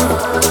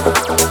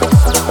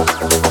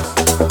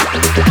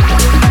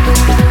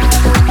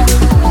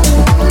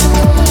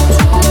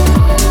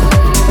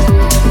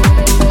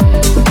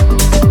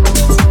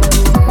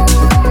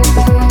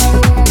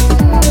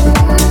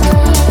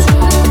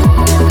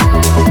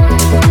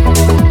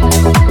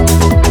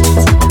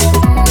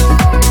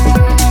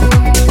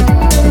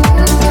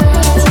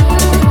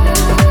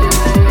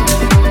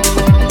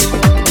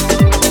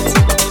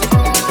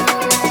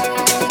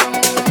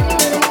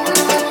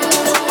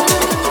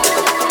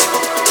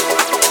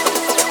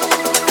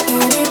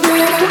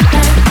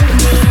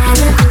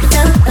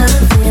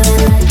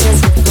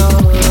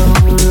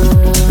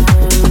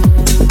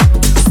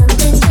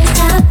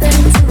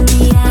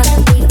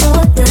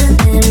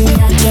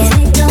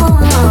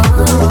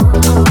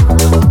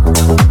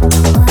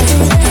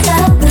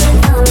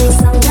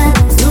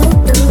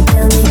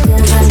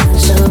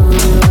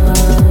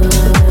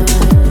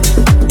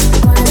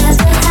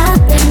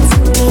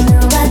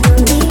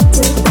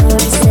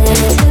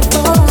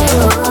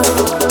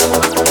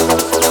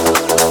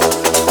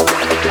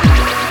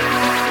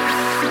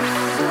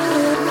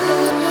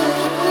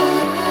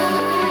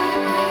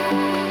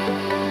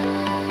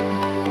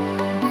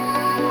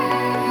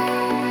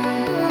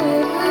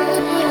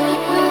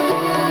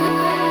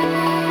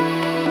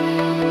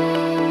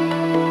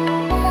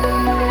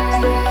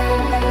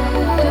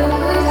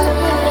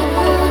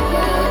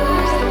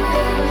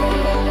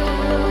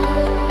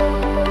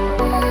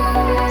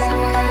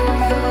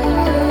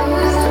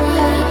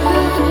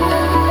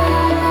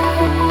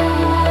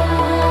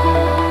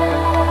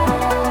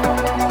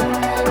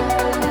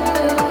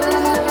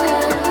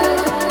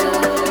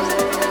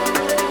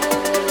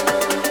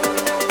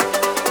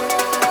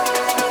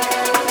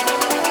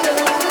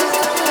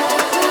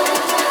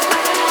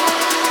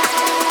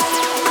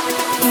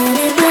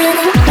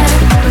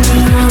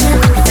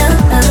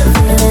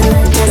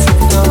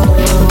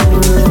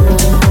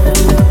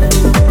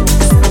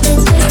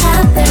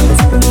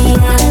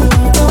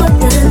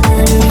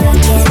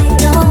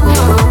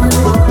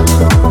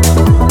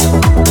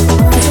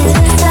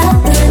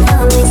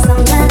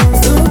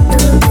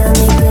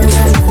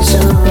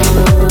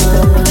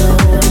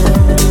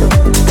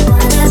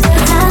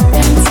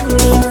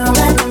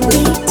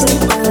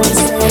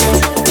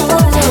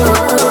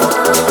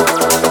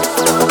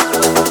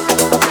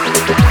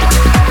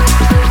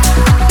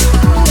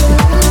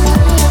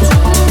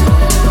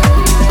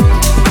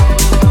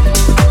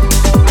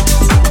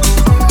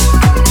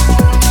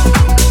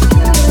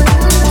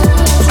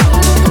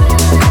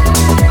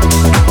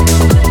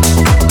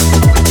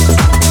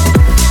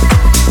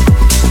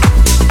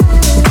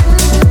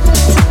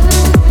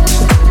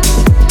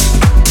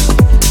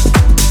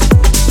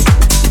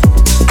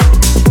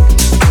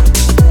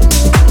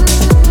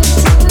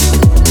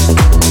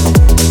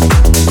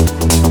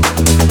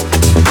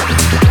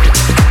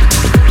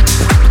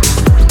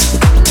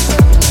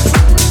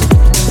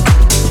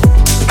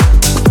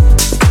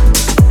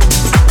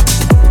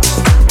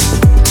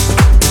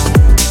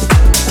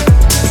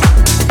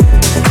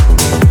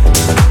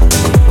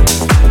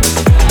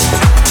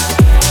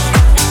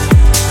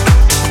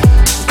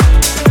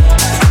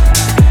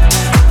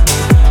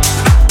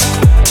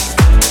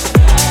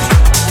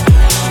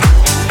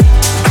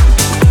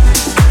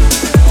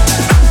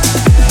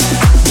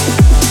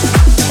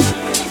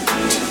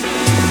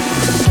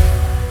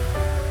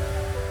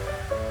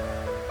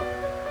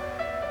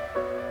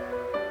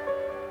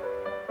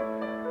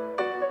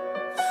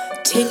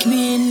 Take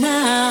me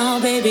now,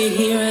 baby,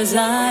 here as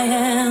I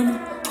am.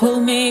 Pull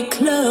me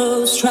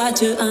close, try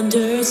to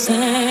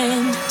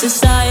understand.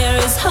 Desire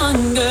is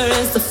hunger,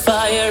 is the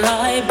fire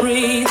I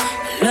breathe.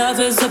 Love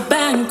is a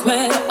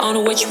banquet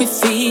on which we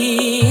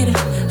feed.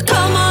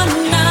 Come on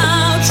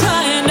now,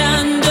 try and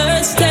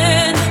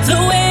understand the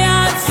way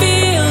I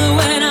feel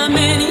when I'm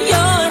in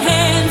your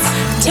hands.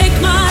 Take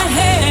my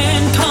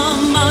hand,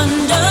 come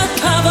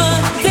undercover.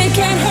 They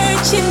can't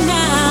hurt you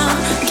now,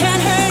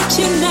 can't hurt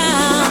you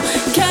now,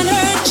 can't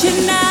hurt you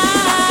now.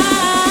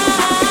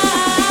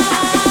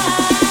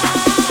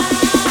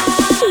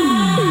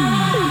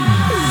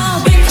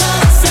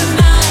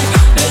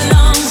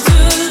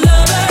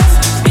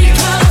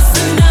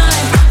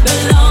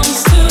 Belongs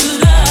to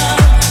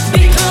love.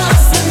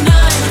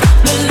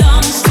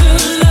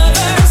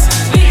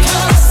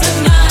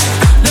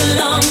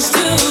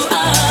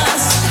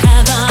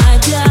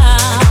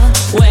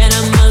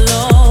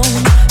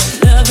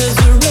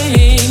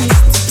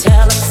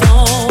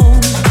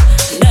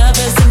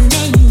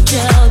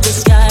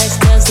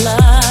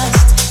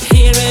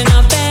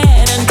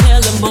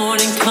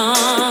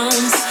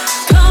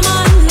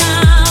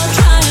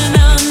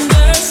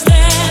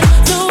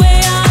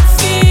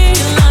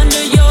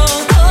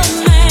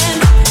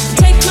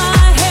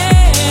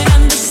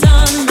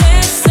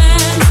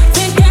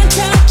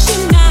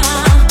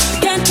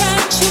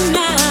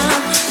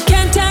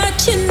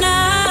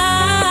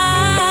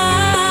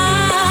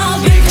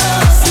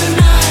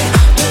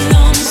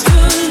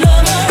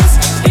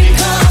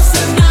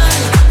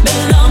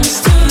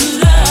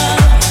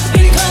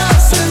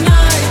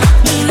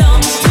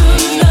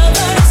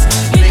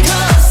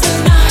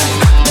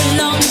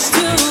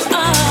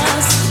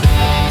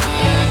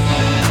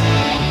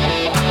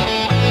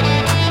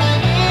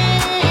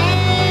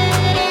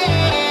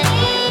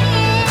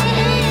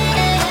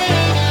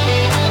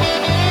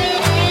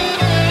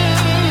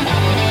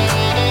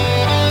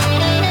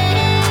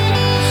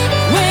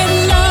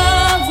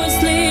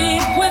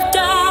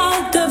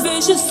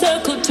 the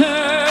circle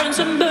turns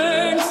and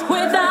burns.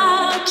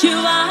 Without you,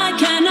 I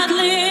cannot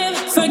live.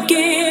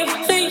 Forgive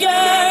the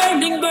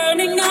yearning,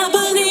 burning. I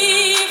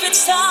believe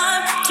it's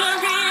time to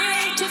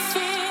read, to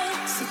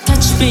feel. So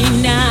touch me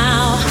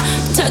now,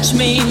 touch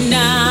me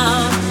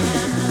now,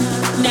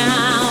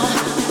 now,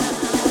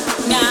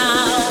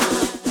 now,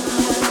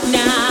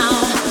 now,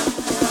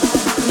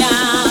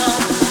 now.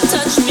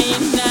 Touch me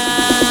now.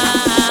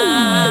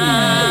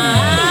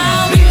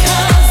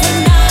 Because the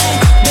night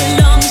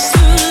belongs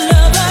to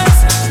lovers.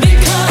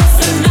 Because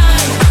the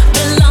night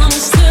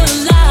belongs to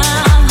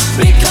love.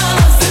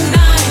 Because the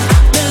night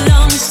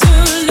belongs to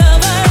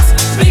lovers.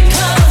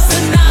 Because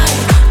the night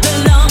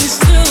belongs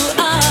to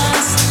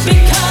us.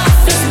 Because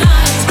this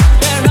night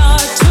there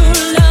are two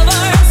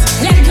lovers.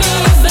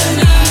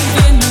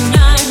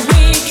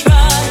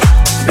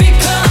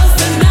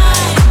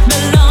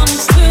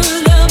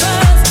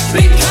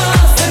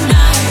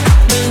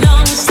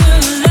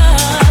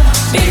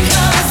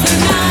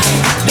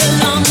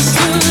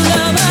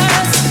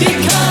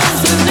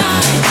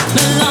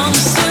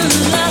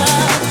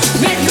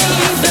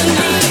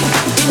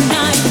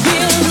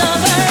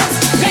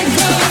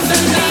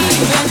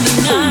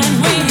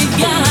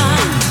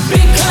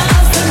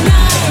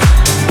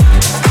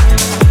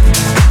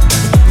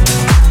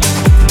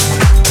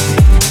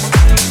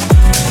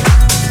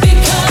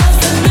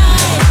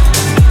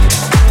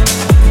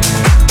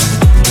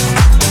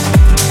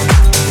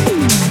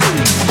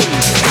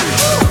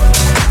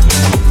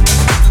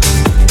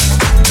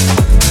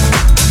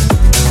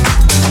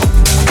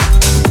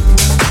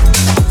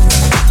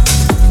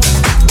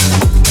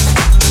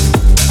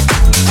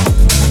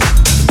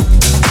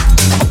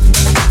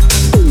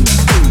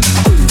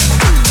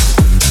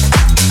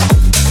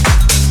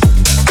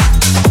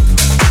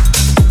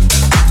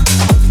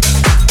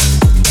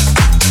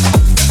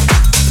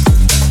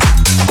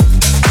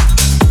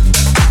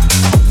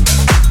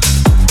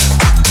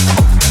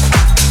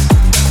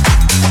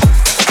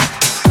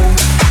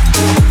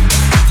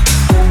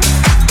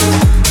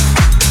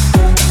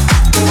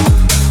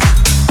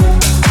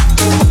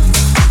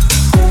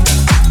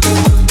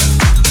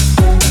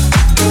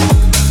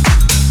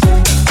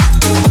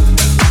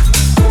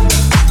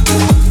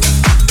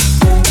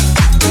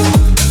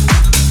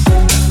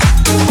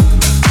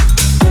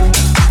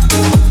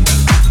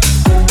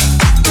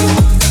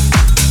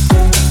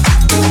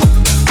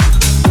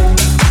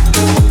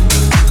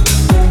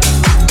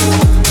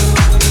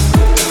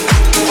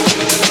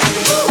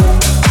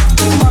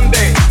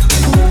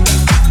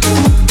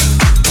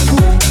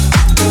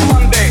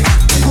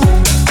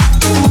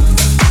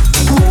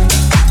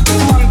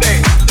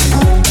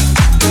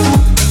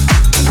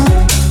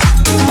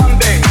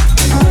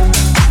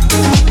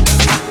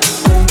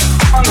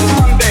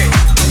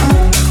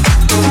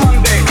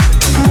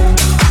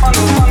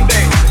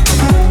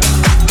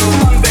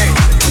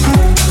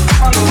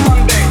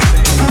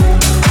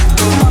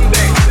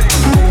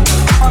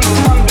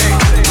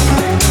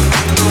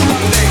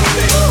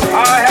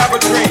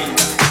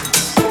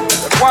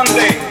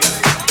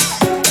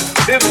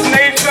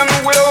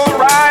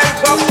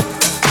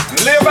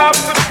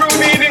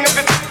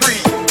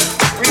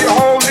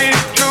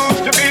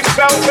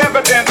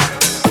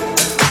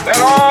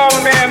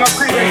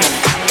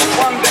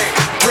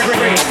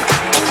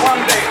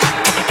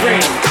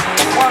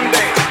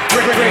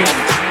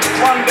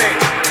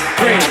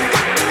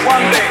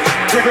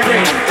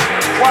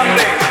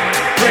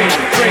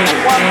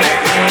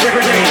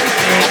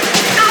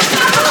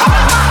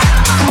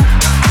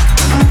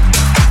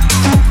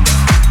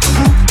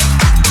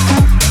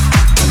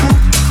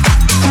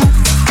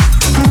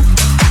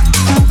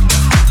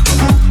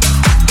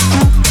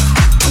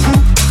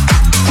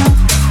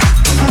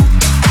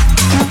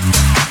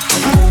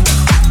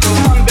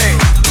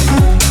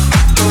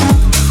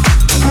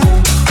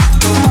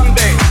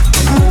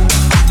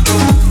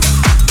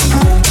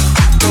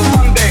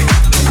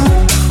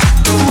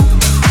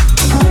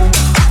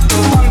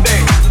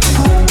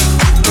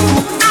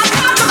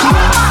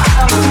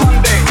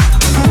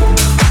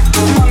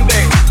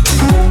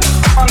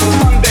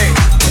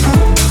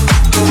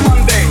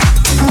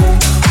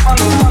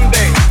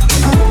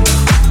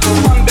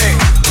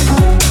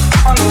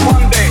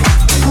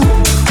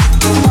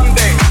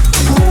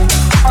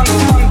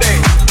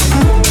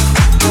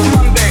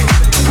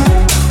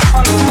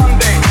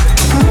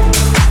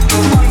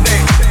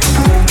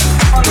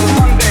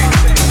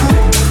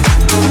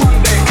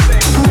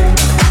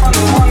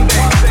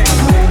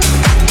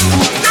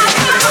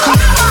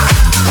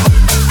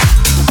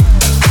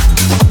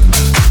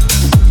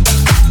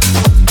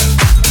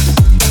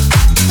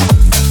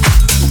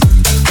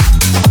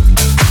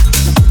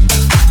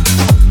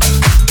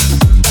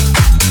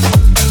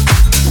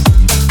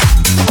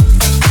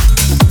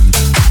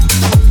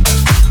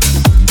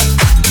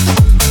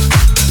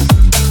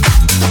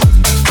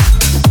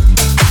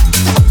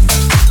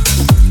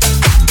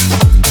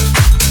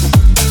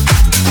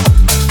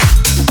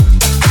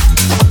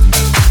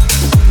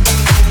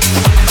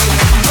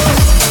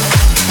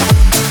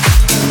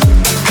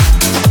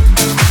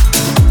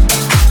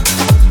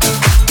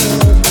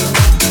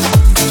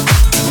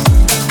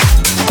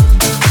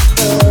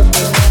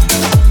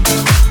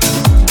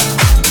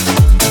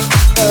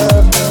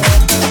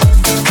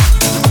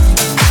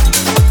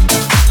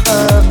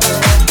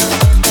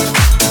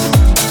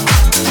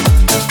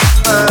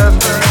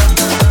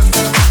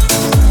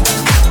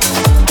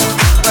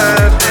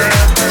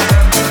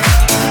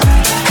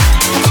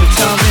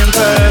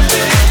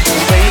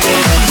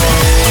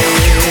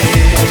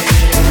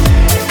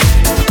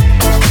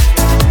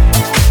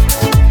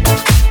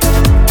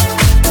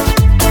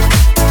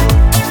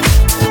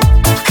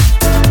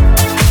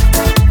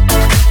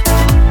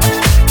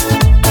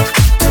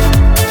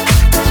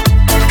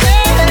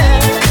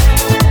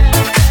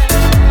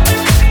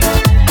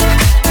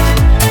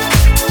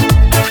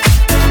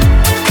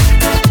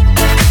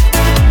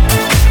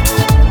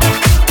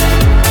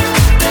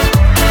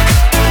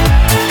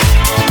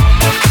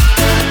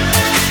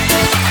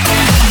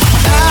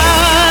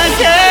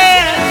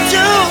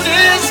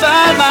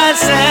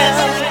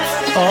 myself.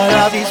 All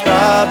of these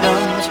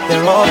problems,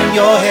 they're all in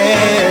your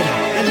head,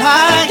 and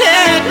I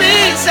can't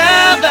be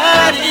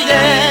somebody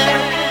yet.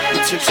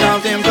 You took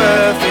something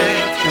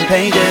perfect and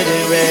painted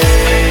it red.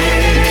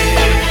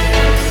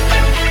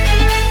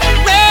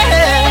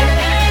 Red.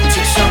 You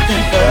took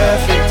something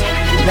perfect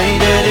and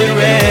painted it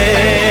red.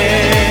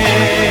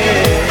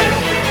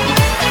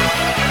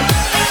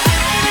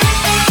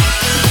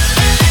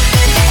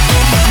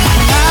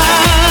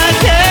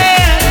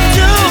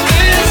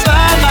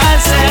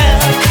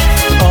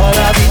 All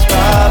of these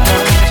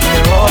problems,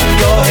 they're all in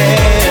your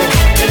head,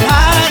 and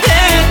I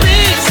can't be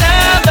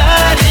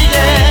somebody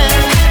yet.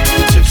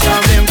 You took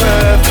something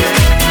perfect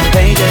and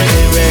painted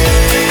it red.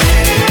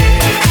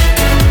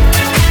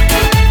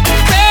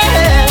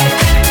 Red.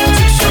 You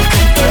took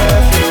something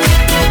perfect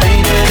and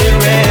painted it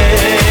red.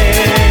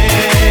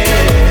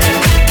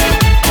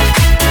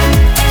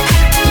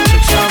 You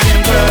took something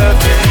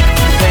perfect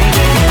and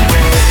painted it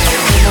red.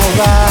 You know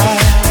why,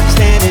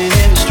 standing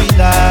in the street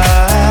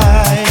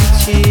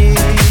lights here.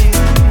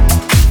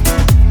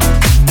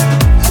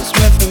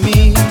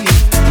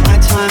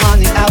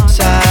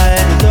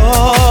 Outside is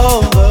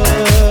over.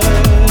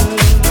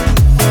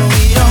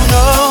 We don't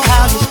know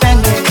how you're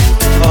spending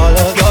all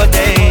of your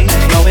days,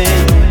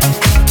 knowing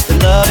the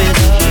love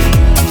isn't here.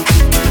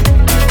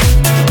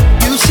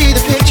 You see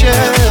the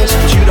pictures,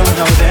 but you don't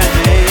know their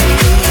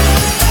names.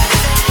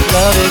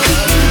 Love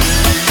isn't here.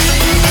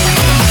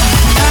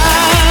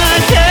 I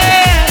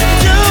can't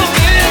do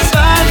this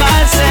by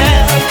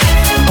myself.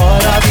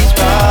 All of these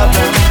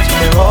problems,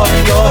 they're all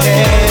in your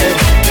head.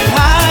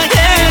 I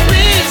can't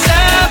be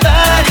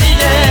somebody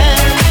yet.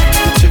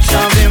 Took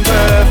something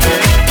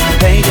perfect and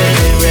painted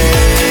it red.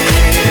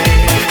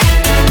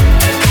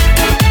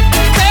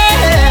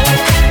 Red.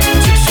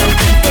 Took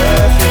something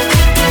perfect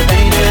and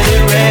painted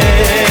it red.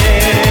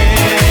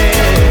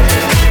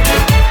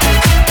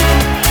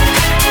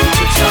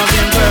 Took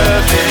something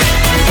perfect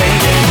and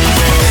painted it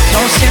red.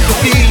 No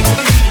sympathy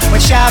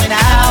when shouting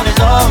out is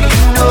all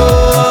you know.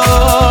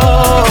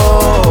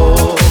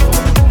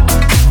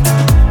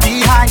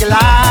 Behind your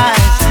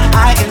lies,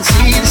 I can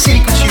see the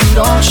secrets you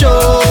don't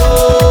show.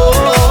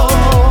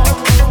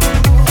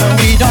 And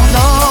we don't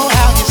know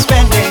how you're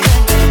spending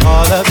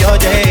all of your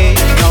days,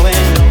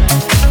 knowing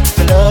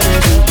the love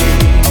isn't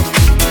here.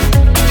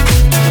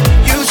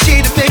 You see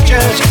the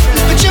pictures,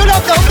 but you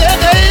don't know their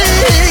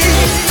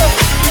names.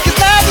 Because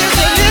love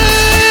isn't here.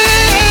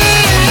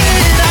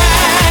 I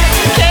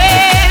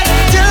can't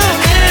do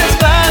this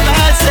by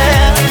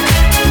myself.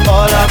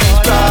 All of these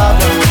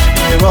problems,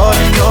 they're all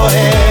in your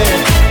head.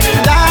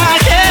 And I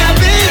can't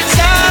be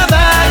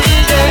somebody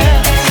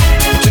else.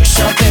 Took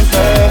something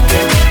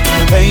perfect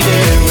and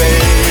painted it red.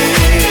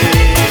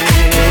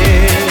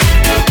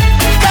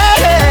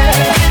 Red.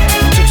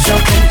 Took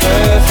something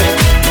perfect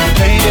and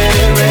painted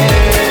it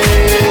red.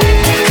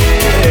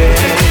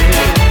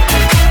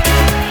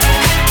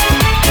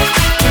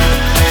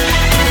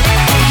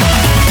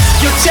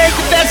 You take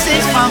the best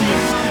things from me,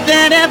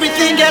 then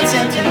everything gets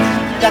empty.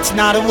 That's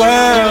not a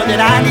world that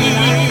I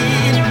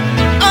need.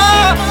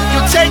 Oh, you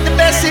take the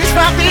best things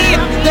from me,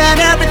 then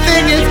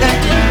everything is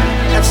empty.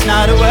 That's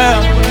not a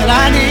world that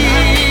I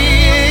need.